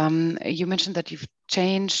 You mentioned that you've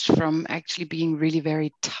changed from actually being really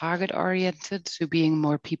very target-oriented to being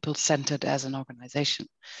more people-centered as an organization.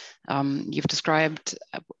 You've described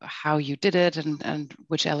how you did it and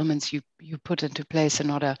which elements you put into place in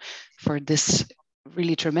order for this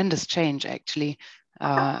really tremendous change actually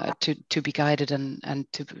to be guided and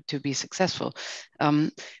to be successful.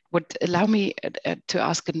 Would allow me to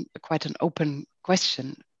ask quite an open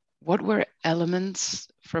question. What were elements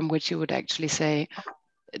from which you would actually say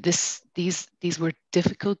these were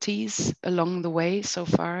difficulties along the way so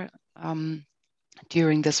far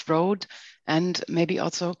during this road? And maybe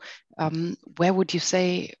also, where would you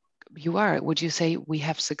say you are? Would you say we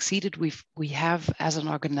have succeeded? We have, as an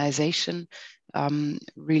organization,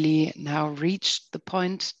 really now reached the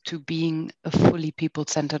point to being a fully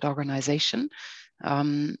people-centered organization,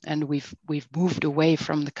 and we've moved away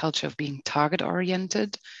from the culture of being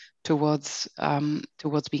target-oriented towards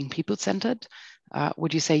being people-centered.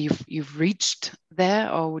 Would you say you've reached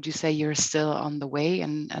there, or would you say you're still on the way?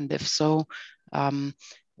 And if so,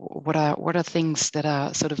 what are things that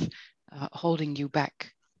are sort of holding you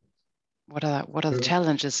back? What are the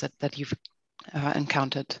challenges that you've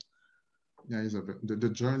encountered? Yeah, Isabel, the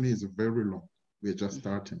journey is very long. We're just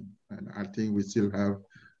starting, and I think we still have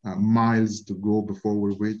miles to go before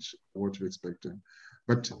we reach what we're expecting.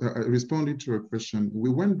 But responding to a question, we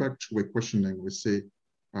went back to a questioning. We say,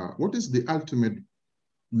 what is the ultimate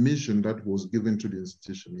mission that was given to the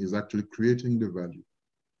institution? Is actually creating the value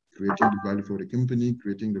for the company,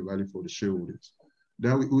 creating the value for the shareholders.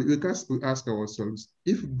 Then we ask ourselves,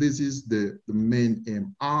 if this is the main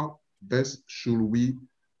aim, how best should we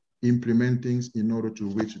implement things in order to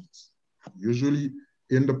reach this? Usually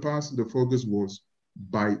in the past, the focus was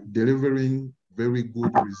by delivering very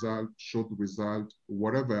good result, short result,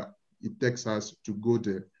 whatever it takes us to go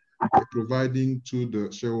there, providing to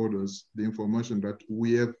the shareholders the information that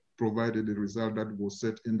we have provided the result that was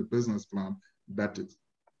set in the business plan, that is.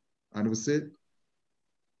 And we said,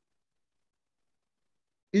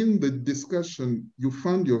 in the discussion, you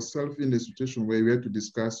found yourself in a situation where you had to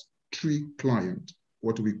discuss three clients,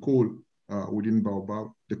 what we call within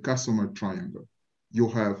Baobab, the customer triangle. You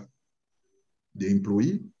have the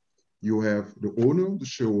employee, you have the owner, the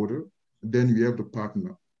shareholder, then you have the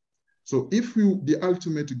partner. So if the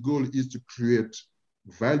ultimate goal is to create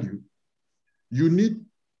value,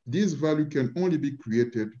 this value can only be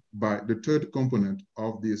created by the third component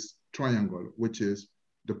of this triangle, which is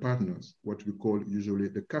the partners, what we call usually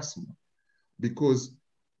the customer. Because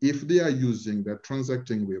if they're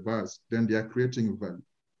transacting with us, then they are creating value.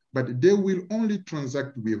 But they will only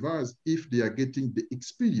transact with us if they are getting the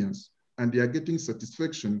experience and they are getting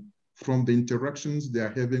satisfaction from the interactions they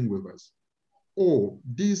are having with us. Or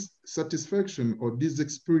this satisfaction or this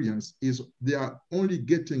experience they are only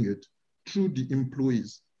getting it through the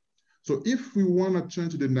employees. So if we want to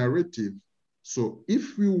change the narrative, so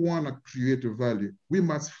if we want to create a value, we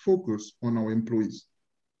must focus on our employees.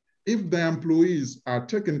 If the employees are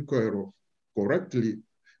taken care of correctly,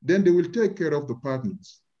 then they will take care of the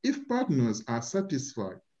partners. If partners are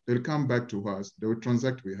satisfied, they'll come back to us, they will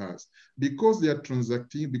transact with us. Because they are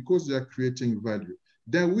transacting, because they are creating value,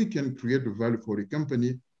 then we can create the value for the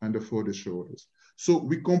company and for the shareholders. So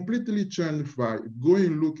we completely change by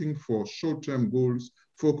looking for short-term goals,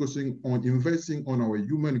 focusing on investing on our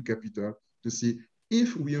human capital to see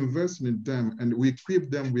if we invest in them and we equip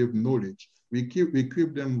them with knowledge, we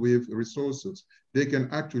equip them with resources, they can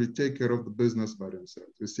actually take care of the business by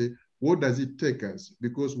themselves. We say, what does it take us?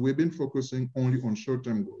 Because we've been focusing only on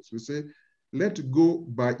short-term goals. We say, let's go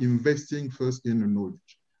by investing first in the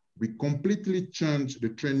knowledge. We completely change the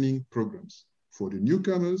training programs for the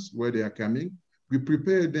newcomers where they are coming. We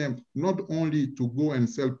prepare them not only to go and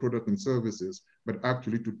sell products and services, but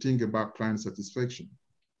actually to think about client satisfaction.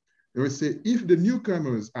 They will say, if the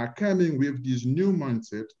newcomers are coming with this new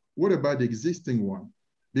mindset, what about the existing one?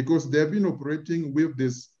 Because they've been operating with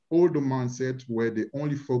this older mindset where they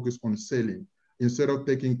only focus on selling instead of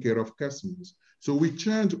taking care of customers. So we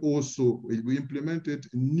changed also, we implemented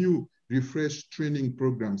new refreshed training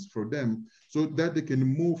programs for them so that they can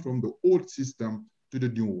move from the old system to the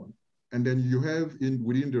new one. And then you have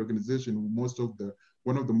within the organization,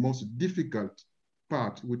 one of the most difficult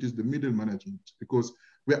part, which is the middle management, because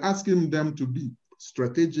we're asking them to be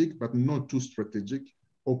strategic, but not too strategic,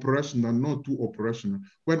 operational, not too operational.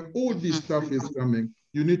 When all this stuff is coming,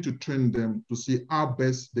 you need to train them to see how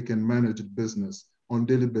best they can manage the business on a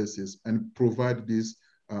daily basis and provide this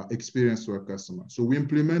experience to our customer. So we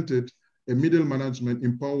implemented a middle management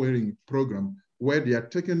empowering program where they are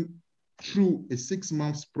taken through a 6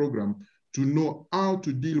 months program to know how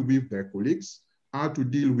to deal with their colleagues, how to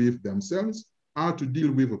deal with themselves, how to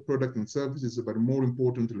deal with a product and services, but more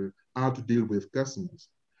importantly, how to deal with customers.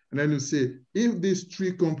 And then you say, if these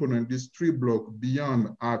three components, these three blocks beyond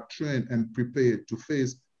are trained and prepared to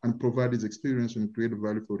face and provide this experience and create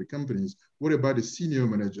value for the companies, what about the senior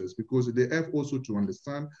managers? Because they have also to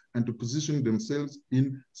understand and to position themselves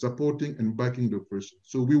in supporting and backing the operation.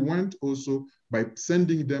 So we went also by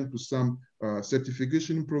sending them to some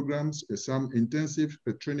certification programs, some intensive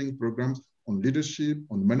training programs on leadership,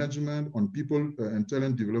 on management, on people and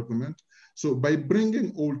talent development. So by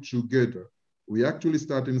bringing all together, we actually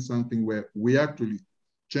starting something where we actually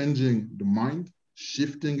changing the mind,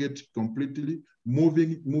 shifting it completely,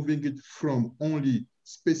 moving it from only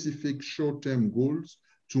specific short-term goals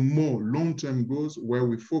to more long-term goals where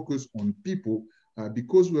we focus on people.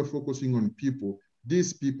 Because we're focusing on people,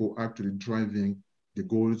 these people actually driving the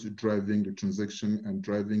goals, driving the transaction, and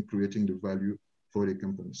creating the value for the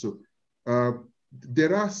company. So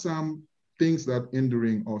there are some things that are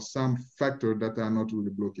hindering or some factors that are not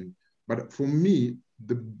really blocking. But for me,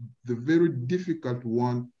 the very difficult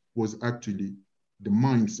one was actually the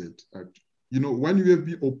mindset. You know, when you have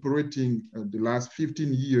been operating the last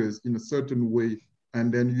 15 years in a certain way,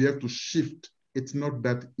 and then you have to shift, it's not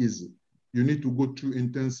that easy. You need to go through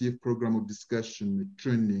intensive program of discussion,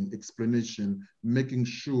 training, explanation, making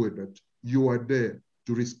sure that you are there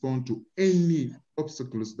to respond to any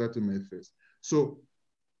obstacles that you may face. So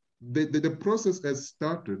the process has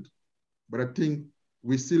started, but I think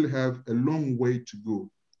we still have a long way to go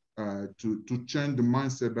to change the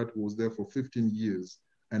mindset that was there for 15 years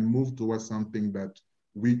and move towards something that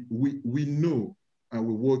we know and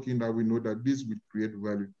we're working that we know that this will create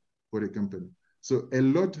value for the company. So a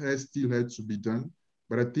lot has still had to be done,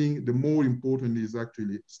 but I think the more important is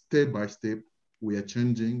actually step by step, we are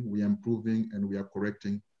changing, we are improving, and we are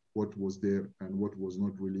correcting what was there and what was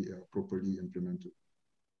not really properly implemented.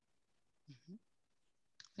 Mm-hmm.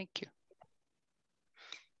 Thank you.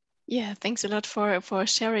 Yeah, thanks a lot for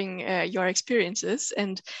sharing your experiences.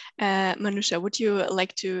 And Manusha, would you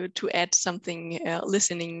like to add something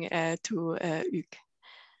listening to Hugues?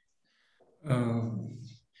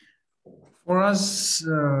 For us,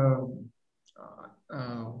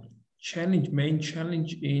 main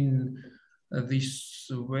challenge in this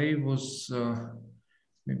way was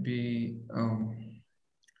maybe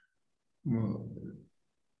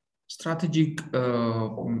strategic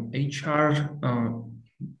HR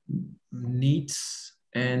needs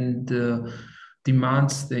and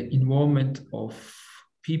demands the involvement of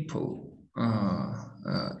people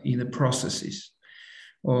in the processes.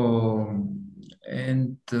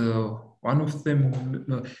 And one of them,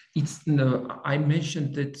 I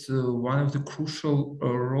mentioned that one of the crucial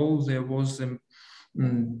roles there was a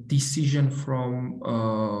decision from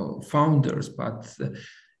founders, but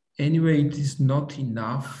anyway, it is not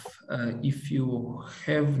enough if you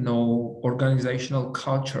have no organizational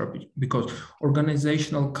culture, because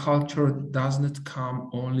organizational culture does not come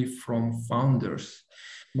only from founders.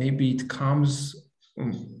 Maybe it comes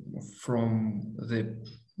from the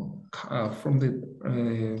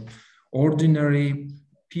ordinary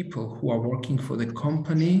people who are working for the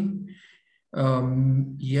company.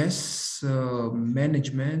 Yes,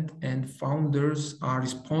 management and founders are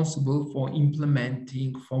responsible for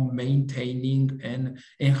implementing, for maintaining and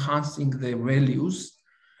enhancing the values,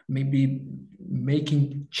 maybe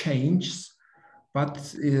making changes,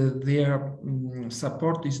 but their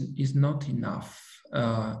support is not enough.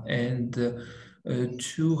 And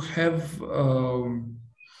to have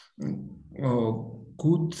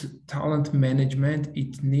good talent management,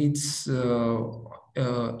 it needs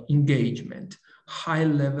engagement, high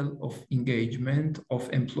level of engagement of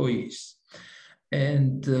employees.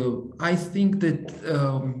 And I think that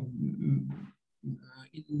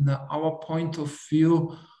in our point of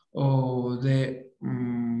view, the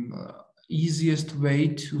easiest way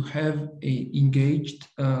to have an engaged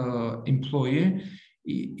employee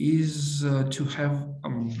is to have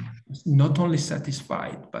not only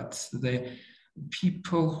satisfied, but the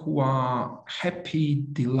people who are happy,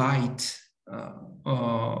 delight.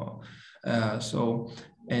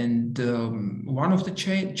 And one of the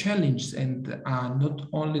challenges, and not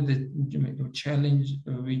only the challenge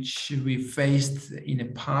which we faced in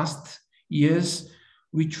the past years,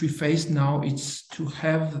 which we face now, it's to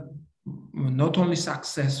have not only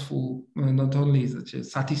successful, not only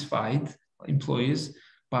satisfied employees,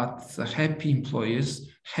 but happy employees,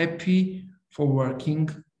 happy for working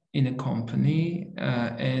in a company.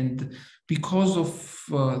 And because of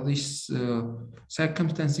this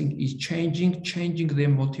circumstancing is changing their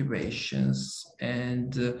motivations,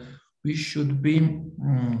 and we should be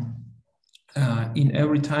in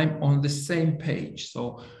every time on the same page.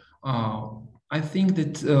 So I think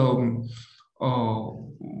that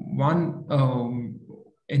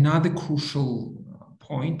another crucial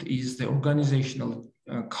point is the organizational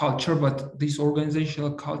culture, but this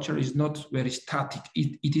organizational culture is not very static.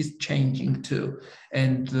 It is changing too,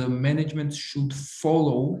 and the management should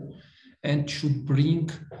follow and should bring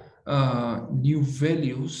new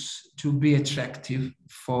values to be attractive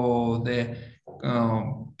for the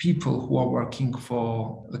people who are working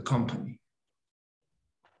for the company.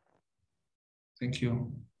 Thank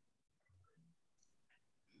you.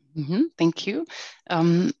 Thank you.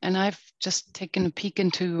 And I've just taken a peek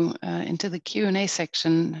into the Q&A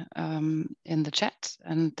section in the chat,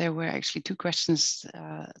 and there were actually two questions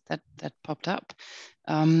that popped up.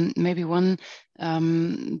 Maybe one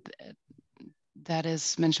that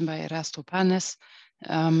is mentioned by Erasto Panes.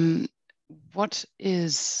 What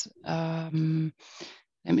is, let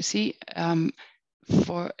me see,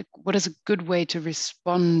 what is a good way to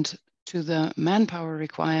respond to the manpower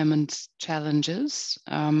requirements challenges,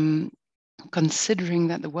 considering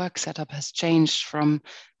that the work setup has changed from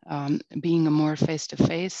being a more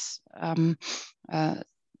face-to-face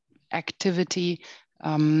activity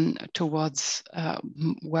towards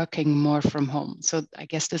working more from home. So I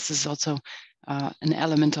guess this is also an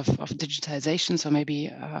element of digitization. So maybe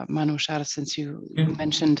Manushar, since you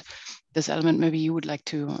mentioned this element, maybe you would like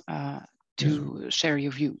to share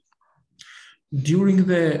your view. During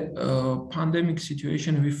the pandemic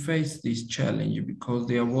situation, we faced this challenge because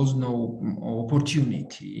there was no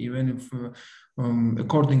opportunity. Even if,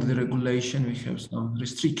 according to the regulation, we have some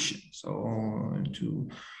restrictions. So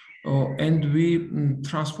and we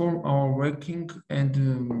transform our working, and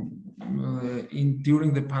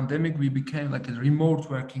during the pandemic, we became like a remote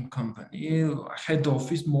working company. Head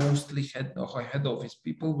office, mostly head office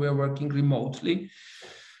people were working remotely.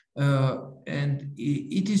 And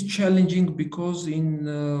it is challenging because in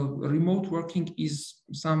remote working is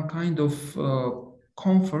some kind of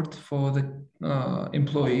comfort for the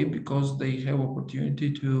employee, because they have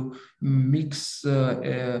opportunity to mix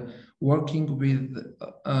working with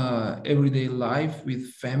everyday life,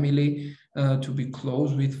 with family, to be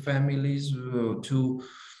close with families, to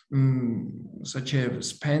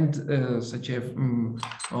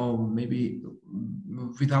maybe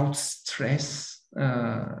without stress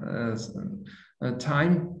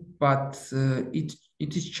time, but it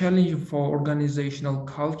is challenging for organizational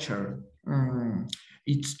culture.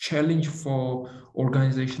 It's challenge for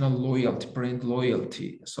organizational loyalty, brand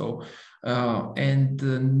loyalty. So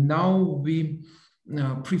now we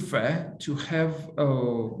prefer to have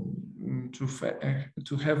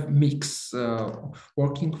mix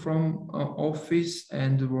working from office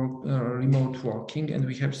and remote working, and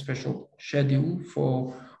we have special schedule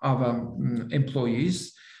for our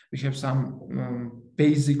employees. We have some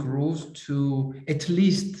basic rules to at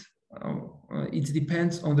least, it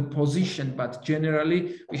depends on the position, but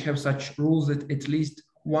generally we have such rules that at least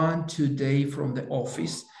 1-2 days from the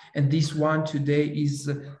office, and this 1-2 days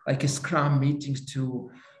is like a scrum meetings to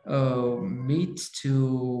meet,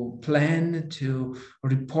 to plan, to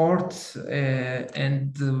report,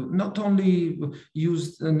 and not only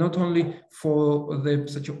for the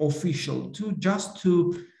such official, to just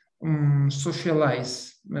to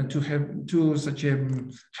socialize, to have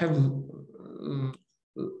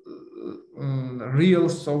real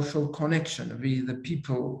social connection with the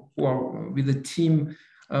people who are with the team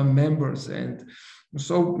members. And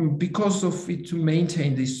so because of it, to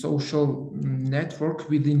maintain this social network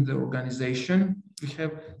within the organization, we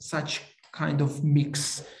have such kind of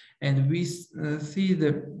mix, and we see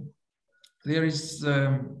that there is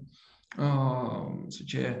such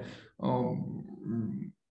a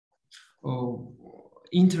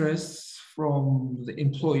interests from the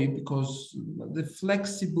employee, because the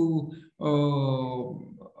flexible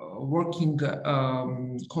working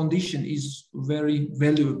condition is very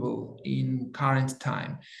valuable in current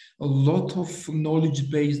time. A lot of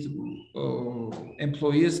knowledge-based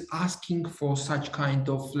employees asking for such kind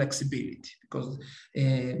of flexibility, because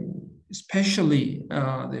especially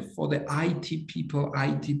for the IT people,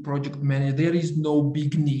 IT project manager, there is no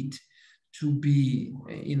big need to be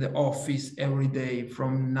in the office every day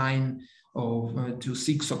from 9 to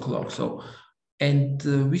 6 o'clock. So, and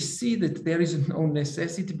we see that there is no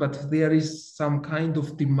necessity, but there is some kind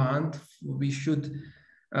of demand. We should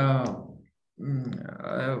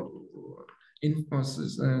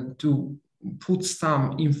to put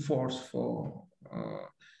some enforce for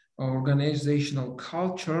organizational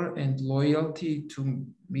culture and loyalty, to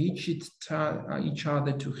meet each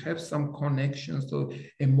other, to have some connections, so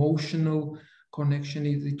emotional connection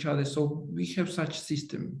with each other. So we have such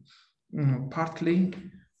system, partly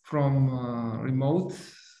from remote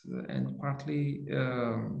and partly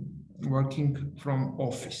working from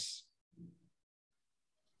office.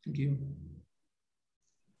 Thank you.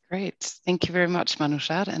 Great. Thank you very much,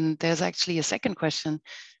 Manouchar. And there's actually a second question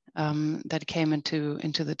that came into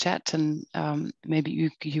the chat, and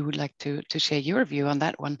maybe you would like to share your view on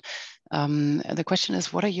that one. The question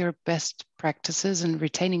is, what are your best practices in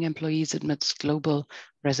retaining employees amidst global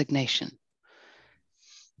resignation?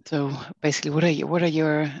 So basically, what are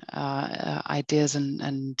your ideas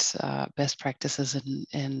and best practices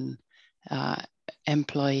in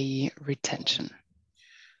employee retention?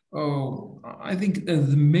 Oh, I think the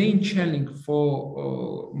main challenge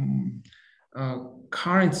for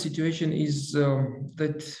current situation is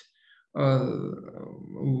that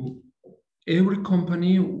every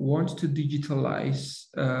company wants to digitalize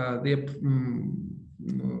their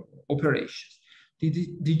operations.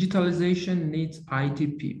 Digitalization needs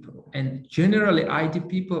IT people, and generally IT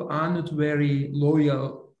people are not very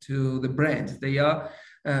loyal to the brand. They are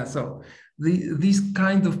these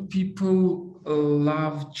kind of people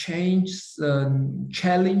love change,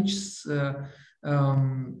 challenges,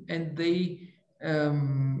 and they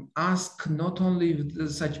ask not only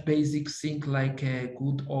such basic things like a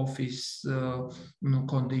good office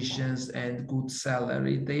conditions and good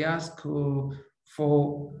salary. They ask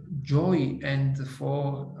for joy and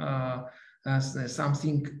for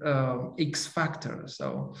something X factor.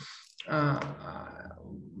 So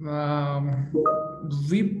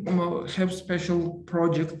we have special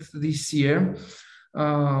project this year.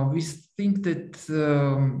 We think that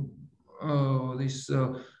this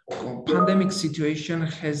pandemic situation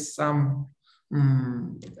has some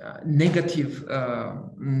negative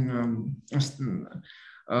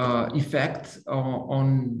effect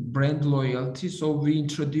on brand loyalty. So we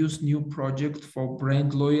introduced new project for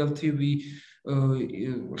brand loyalty. We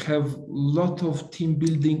have a lot of team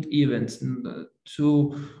building events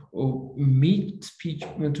to make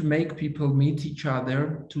people meet each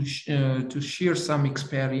other, to share some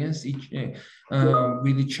experience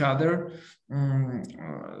with each other.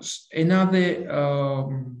 Another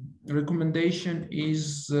recommendation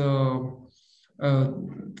is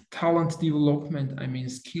talent development, I mean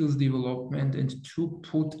skills development, and to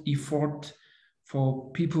put effort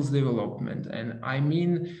for people's development. And I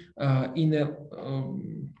mean in a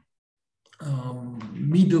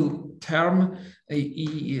middle term,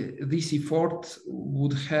 this effort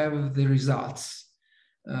would have the results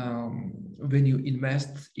when you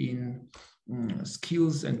invest in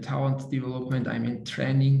skills and talent development. I mean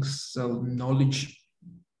trainings, knowledge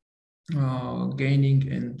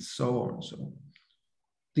gaining, and so on. So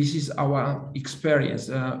this is our experience.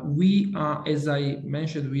 We are, as I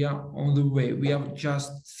mentioned, we are on the way. We are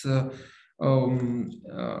just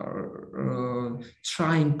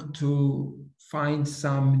trying to find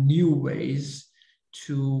some new ways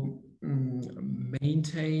to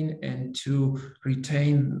maintain and to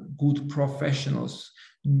retain good professionals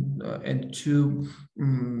and to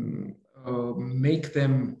make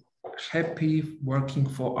them happy working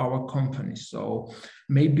for our company. So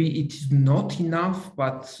maybe it is not enough,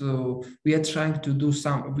 but we are trying to do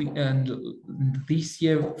some. And this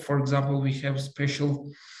year, for example, we have special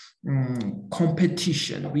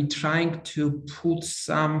competition. We're trying to put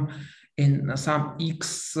some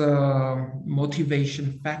X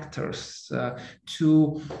motivation factors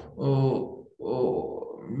to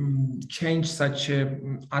change such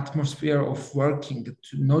an atmosphere of working,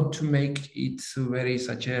 not to make it very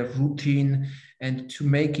such a routine, and to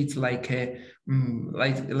make it like a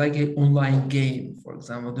like an online game, for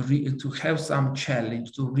example, to have some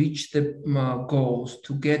challenge, to reach the goals,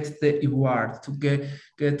 to get the award, to get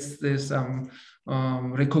some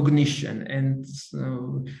recognition. And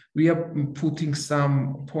we are putting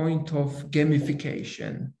some point of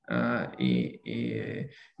gamification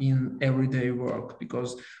in everyday work,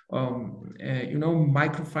 because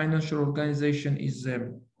microfinancial organization is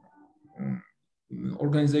an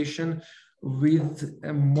organization with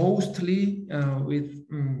mostly with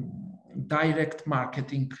direct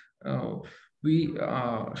marketing. We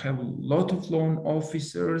have a lot of loan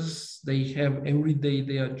officers. They have every day,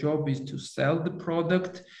 their job is to sell the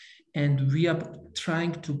product, and we are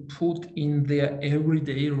trying to put in their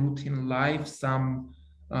everyday routine life some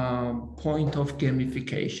point of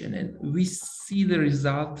gamification, and we see the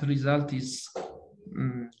result. The result is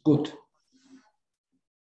good.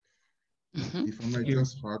 If I might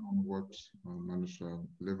just add on what Manouchar,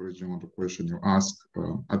 leveraging on the question you asked,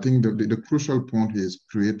 I think the crucial point is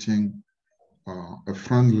creating a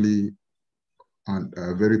friendly and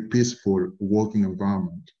a very peaceful working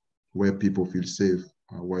environment where people feel safe,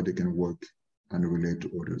 where they can work and relate to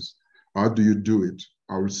others. How do you do it?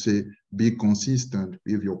 I would say be consistent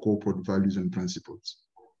with your corporate values and principles.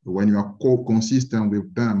 When you are consistent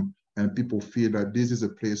with them and people feel that this is a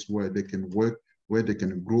place where they can work, where they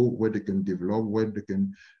can grow, where they can develop, where they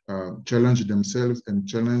can challenge themselves and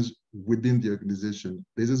challenge within the organization.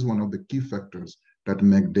 This is one of the key factors that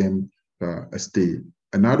make them stay.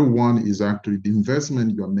 Another one is actually the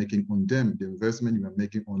investment you are making on them, the investment you are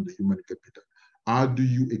making on the human capital. How do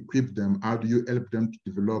you equip them? How do you help them to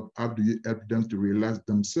develop? How do you help them to realize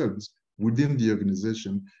themselves within the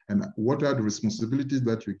organization? And what are the responsibilities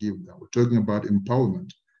that you give them? We're talking about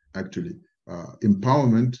empowerment, actually.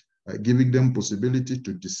 Empowerment, giving them possibility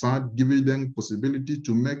to decide, giving them possibility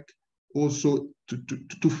to make also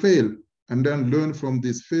to fail and then learn from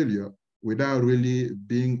this failure without really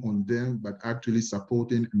being on them, but actually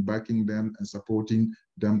supporting and backing them and supporting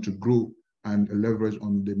them to grow and leverage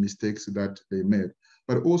on the mistakes that they made.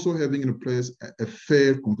 But also having in place a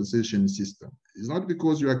fair compensation system. It's not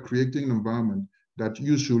because you are creating an environment that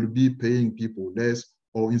you should be paying people less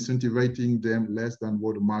or incentivizing them less than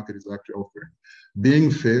what the market is actually offering.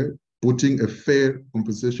 Being fair, putting a fair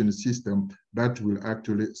compensation system that will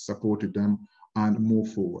actually support them and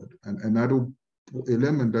move forward. And another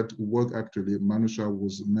element that work actually Manusha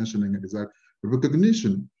was mentioning is that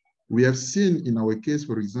recognition. We have seen in our case,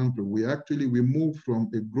 for example, we moved from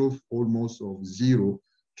a growth almost of 0.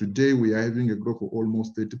 Today, we are having a growth of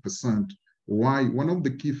almost 30%. Why? One of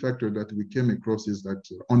the key factors that we came across is that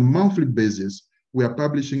on a monthly basis, we are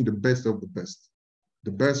publishing the best of the best.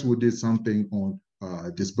 The best we did something on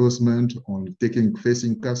disbursement, on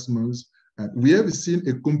facing customers. We have seen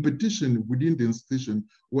a competition within the institution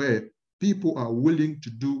where people are willing to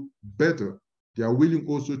do better. They are willing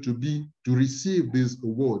also to receive this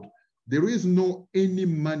award. There is no any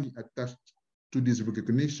money attached to this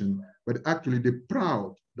recognition, but actually they're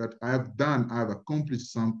proud that I've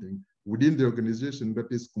accomplished something within the organization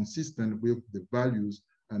that is consistent with the values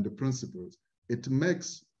and the principles. It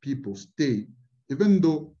makes people stay, even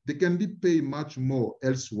though they can be paid much more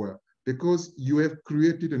elsewhere, because you have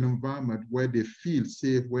created an environment where they feel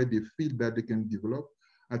safe, where they feel that they can develop.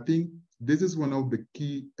 I think this is one of the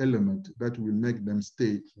key elements that will make them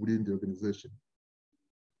stay within the organization.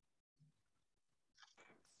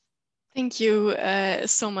 Thank you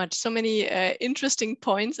so much. So many interesting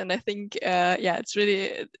points, and I think, yeah, it's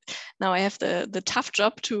really, now I have the tough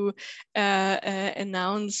job to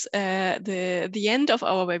announce the end of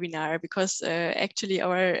our webinar, because actually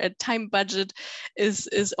our time budget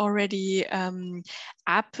is already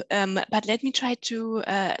up. But let me try to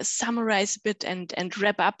summarize a bit and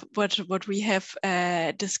wrap up what we have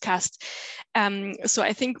discussed. So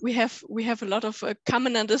I think we have a lot of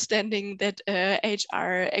common understanding that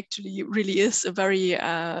HR actually really is a very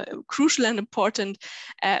crucial and important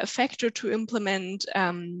factor to implement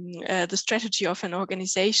the strategy of an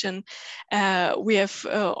organization. We have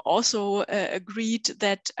also agreed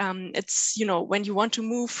that it's, when you want to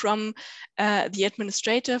move from the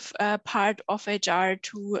administrative part of HR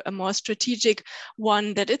to a more strategic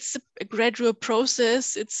one, that it's a gradual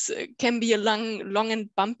process. It can be a long and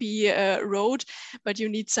bumpy road, but you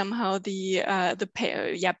need somehow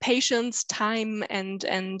the patience, time, and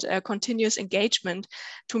continuous engagement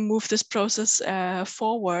to move this process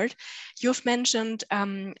forward. You've mentioned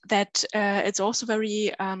that it's also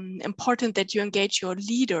very important that you engage your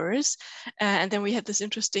leaders, and then we had this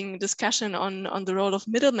interesting discussion on the role of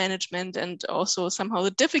middle management and also somehow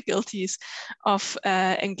the difficulties of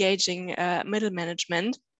engaging middle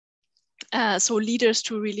management. So leaders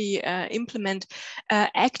to really implement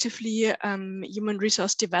actively human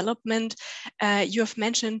resource development. You have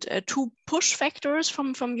mentioned 2 push factors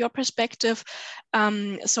from your perspective.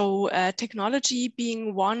 So technology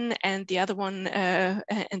being one, and the other one,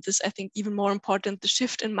 and this I think even more important, the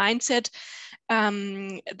shift in mindset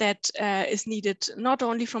that is needed not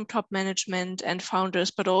only from top management and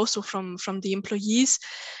founders, but also from the employees.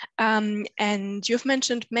 And you've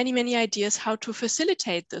mentioned many ideas how to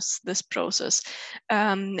facilitate this process.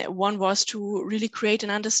 One was to really create an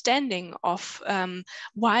understanding of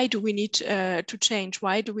why do we need to change?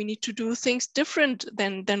 Why do we need to do things different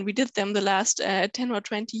than we did them the last 10 or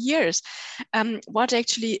 20 years? What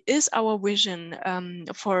actually is our vision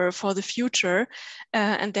for the future?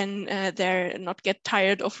 And then they're not get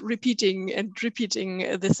tired of repeating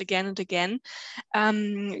this again and again.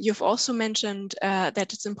 You've also mentioned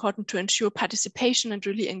that it's important to ensure participation and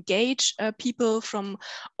really engage people from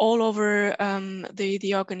all over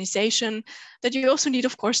the organization. That you also need,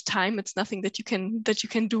 of course, time. It's nothing that you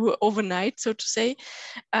can do overnight, so to say.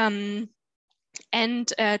 And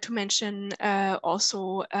to mention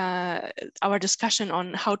also our discussion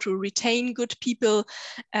on how to retain good people.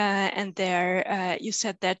 And there you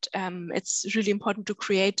said that it's really important to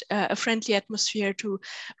create a friendly atmosphere, to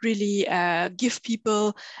really give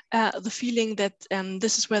people the feeling that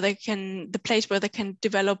this is where they can, the place where they can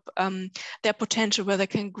develop their potential, where they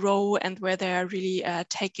can grow, and where they are really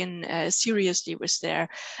taken seriously with their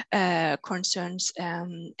concerns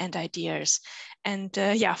and ideas. And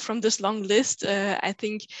yeah, from this long list, I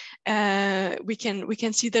think we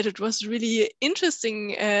can see that it was really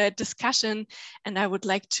interesting discussion. And I would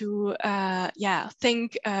like to yeah,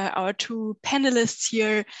 thank our two panelists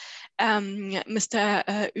here,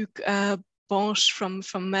 Mr. Hugues Bonche from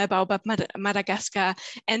Baobab Madagascar,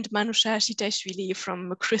 and Manusha Shitaishvili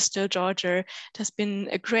from Crystal, Georgia. It has been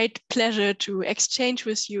a great pleasure to exchange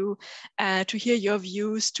with you, to hear your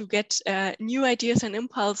views, to get new ideas and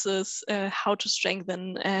impulses, how to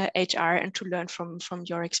strengthen HR, and to learn from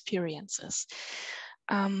your experiences.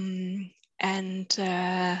 And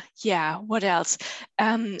yeah, what else?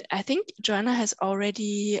 I think Joanna has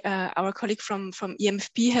already, our colleague from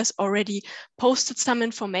e-MFP has already posted some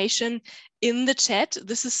information in the chat.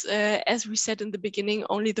 This is, as we said in the beginning,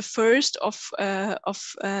 only the first of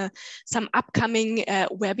some upcoming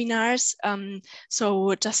webinars.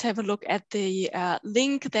 So just have a look at the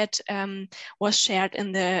link that was shared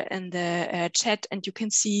in the chat, and you can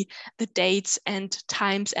see the dates and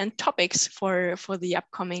times and topics for the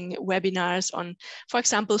upcoming webinars on, for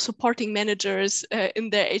example, supporting managers in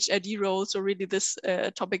their HRD roles, or really this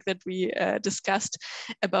topic that we discussed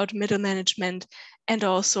about middle management, and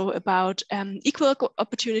also about equal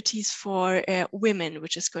opportunities for women,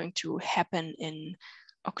 which is going to happen in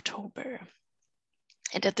October.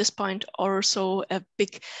 And at this point, also a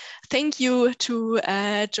big thank you to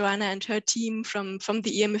Joanna and her team from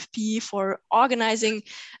the e-MFP for organizing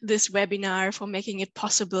this webinar, for making it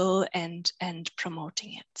possible and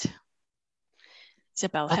promoting it.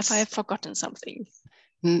 Isabelle, have I forgotten something?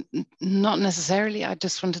 Not necessarily. I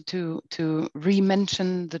just wanted to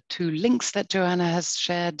re-mention the two links that Joanna has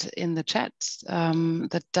shared in the chat.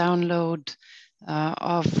 The download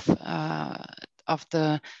of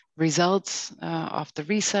the results of the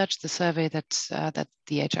research, the survey that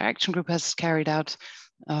the HR Action Group has carried out,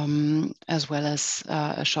 as well as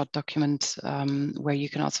a short document where you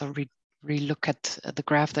can also re-look at the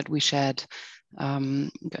graph that we shared,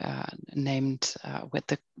 named with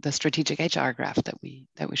the strategic HR graph that we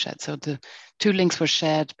shared. So the two links were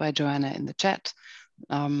shared by Joanna in the chat.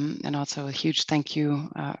 And also a huge thank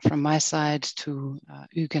you from my side to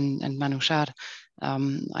Hugues and Manusha.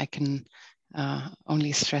 I can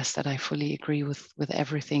only stress that I fully agree with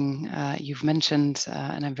everything you've mentioned,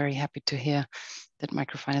 and I'm very happy to hear that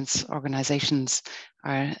microfinance organizations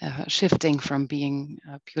are shifting from being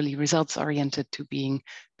purely results-oriented to being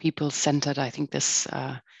people-centered. I think this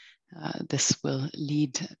will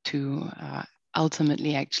lead to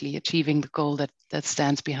ultimately actually achieving the goal that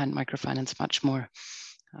stands behind microfinance much more.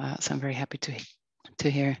 So I'm very happy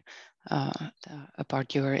to hear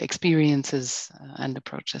about your experiences and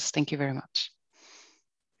approaches. Thank you very much.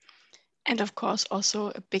 And of course,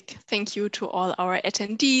 also a big thank you to all our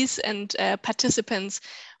attendees and participants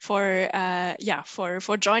for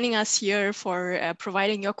joining us here, for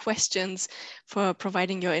providing your questions, for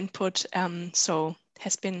providing your input. So it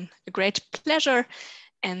has been a great pleasure.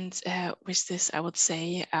 And with this, I would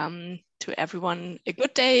say to everyone, a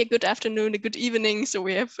good day, a good afternoon, a good evening. So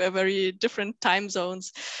we have very different time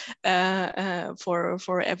zones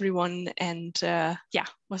for everyone. And yeah,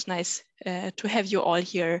 it was nice to have you all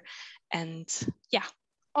here. And yeah,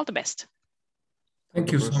 all the best.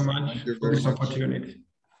 Thank you so much for this opportunity.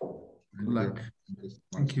 Good luck.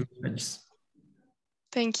 Thank you.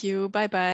 Thank you. Bye-bye.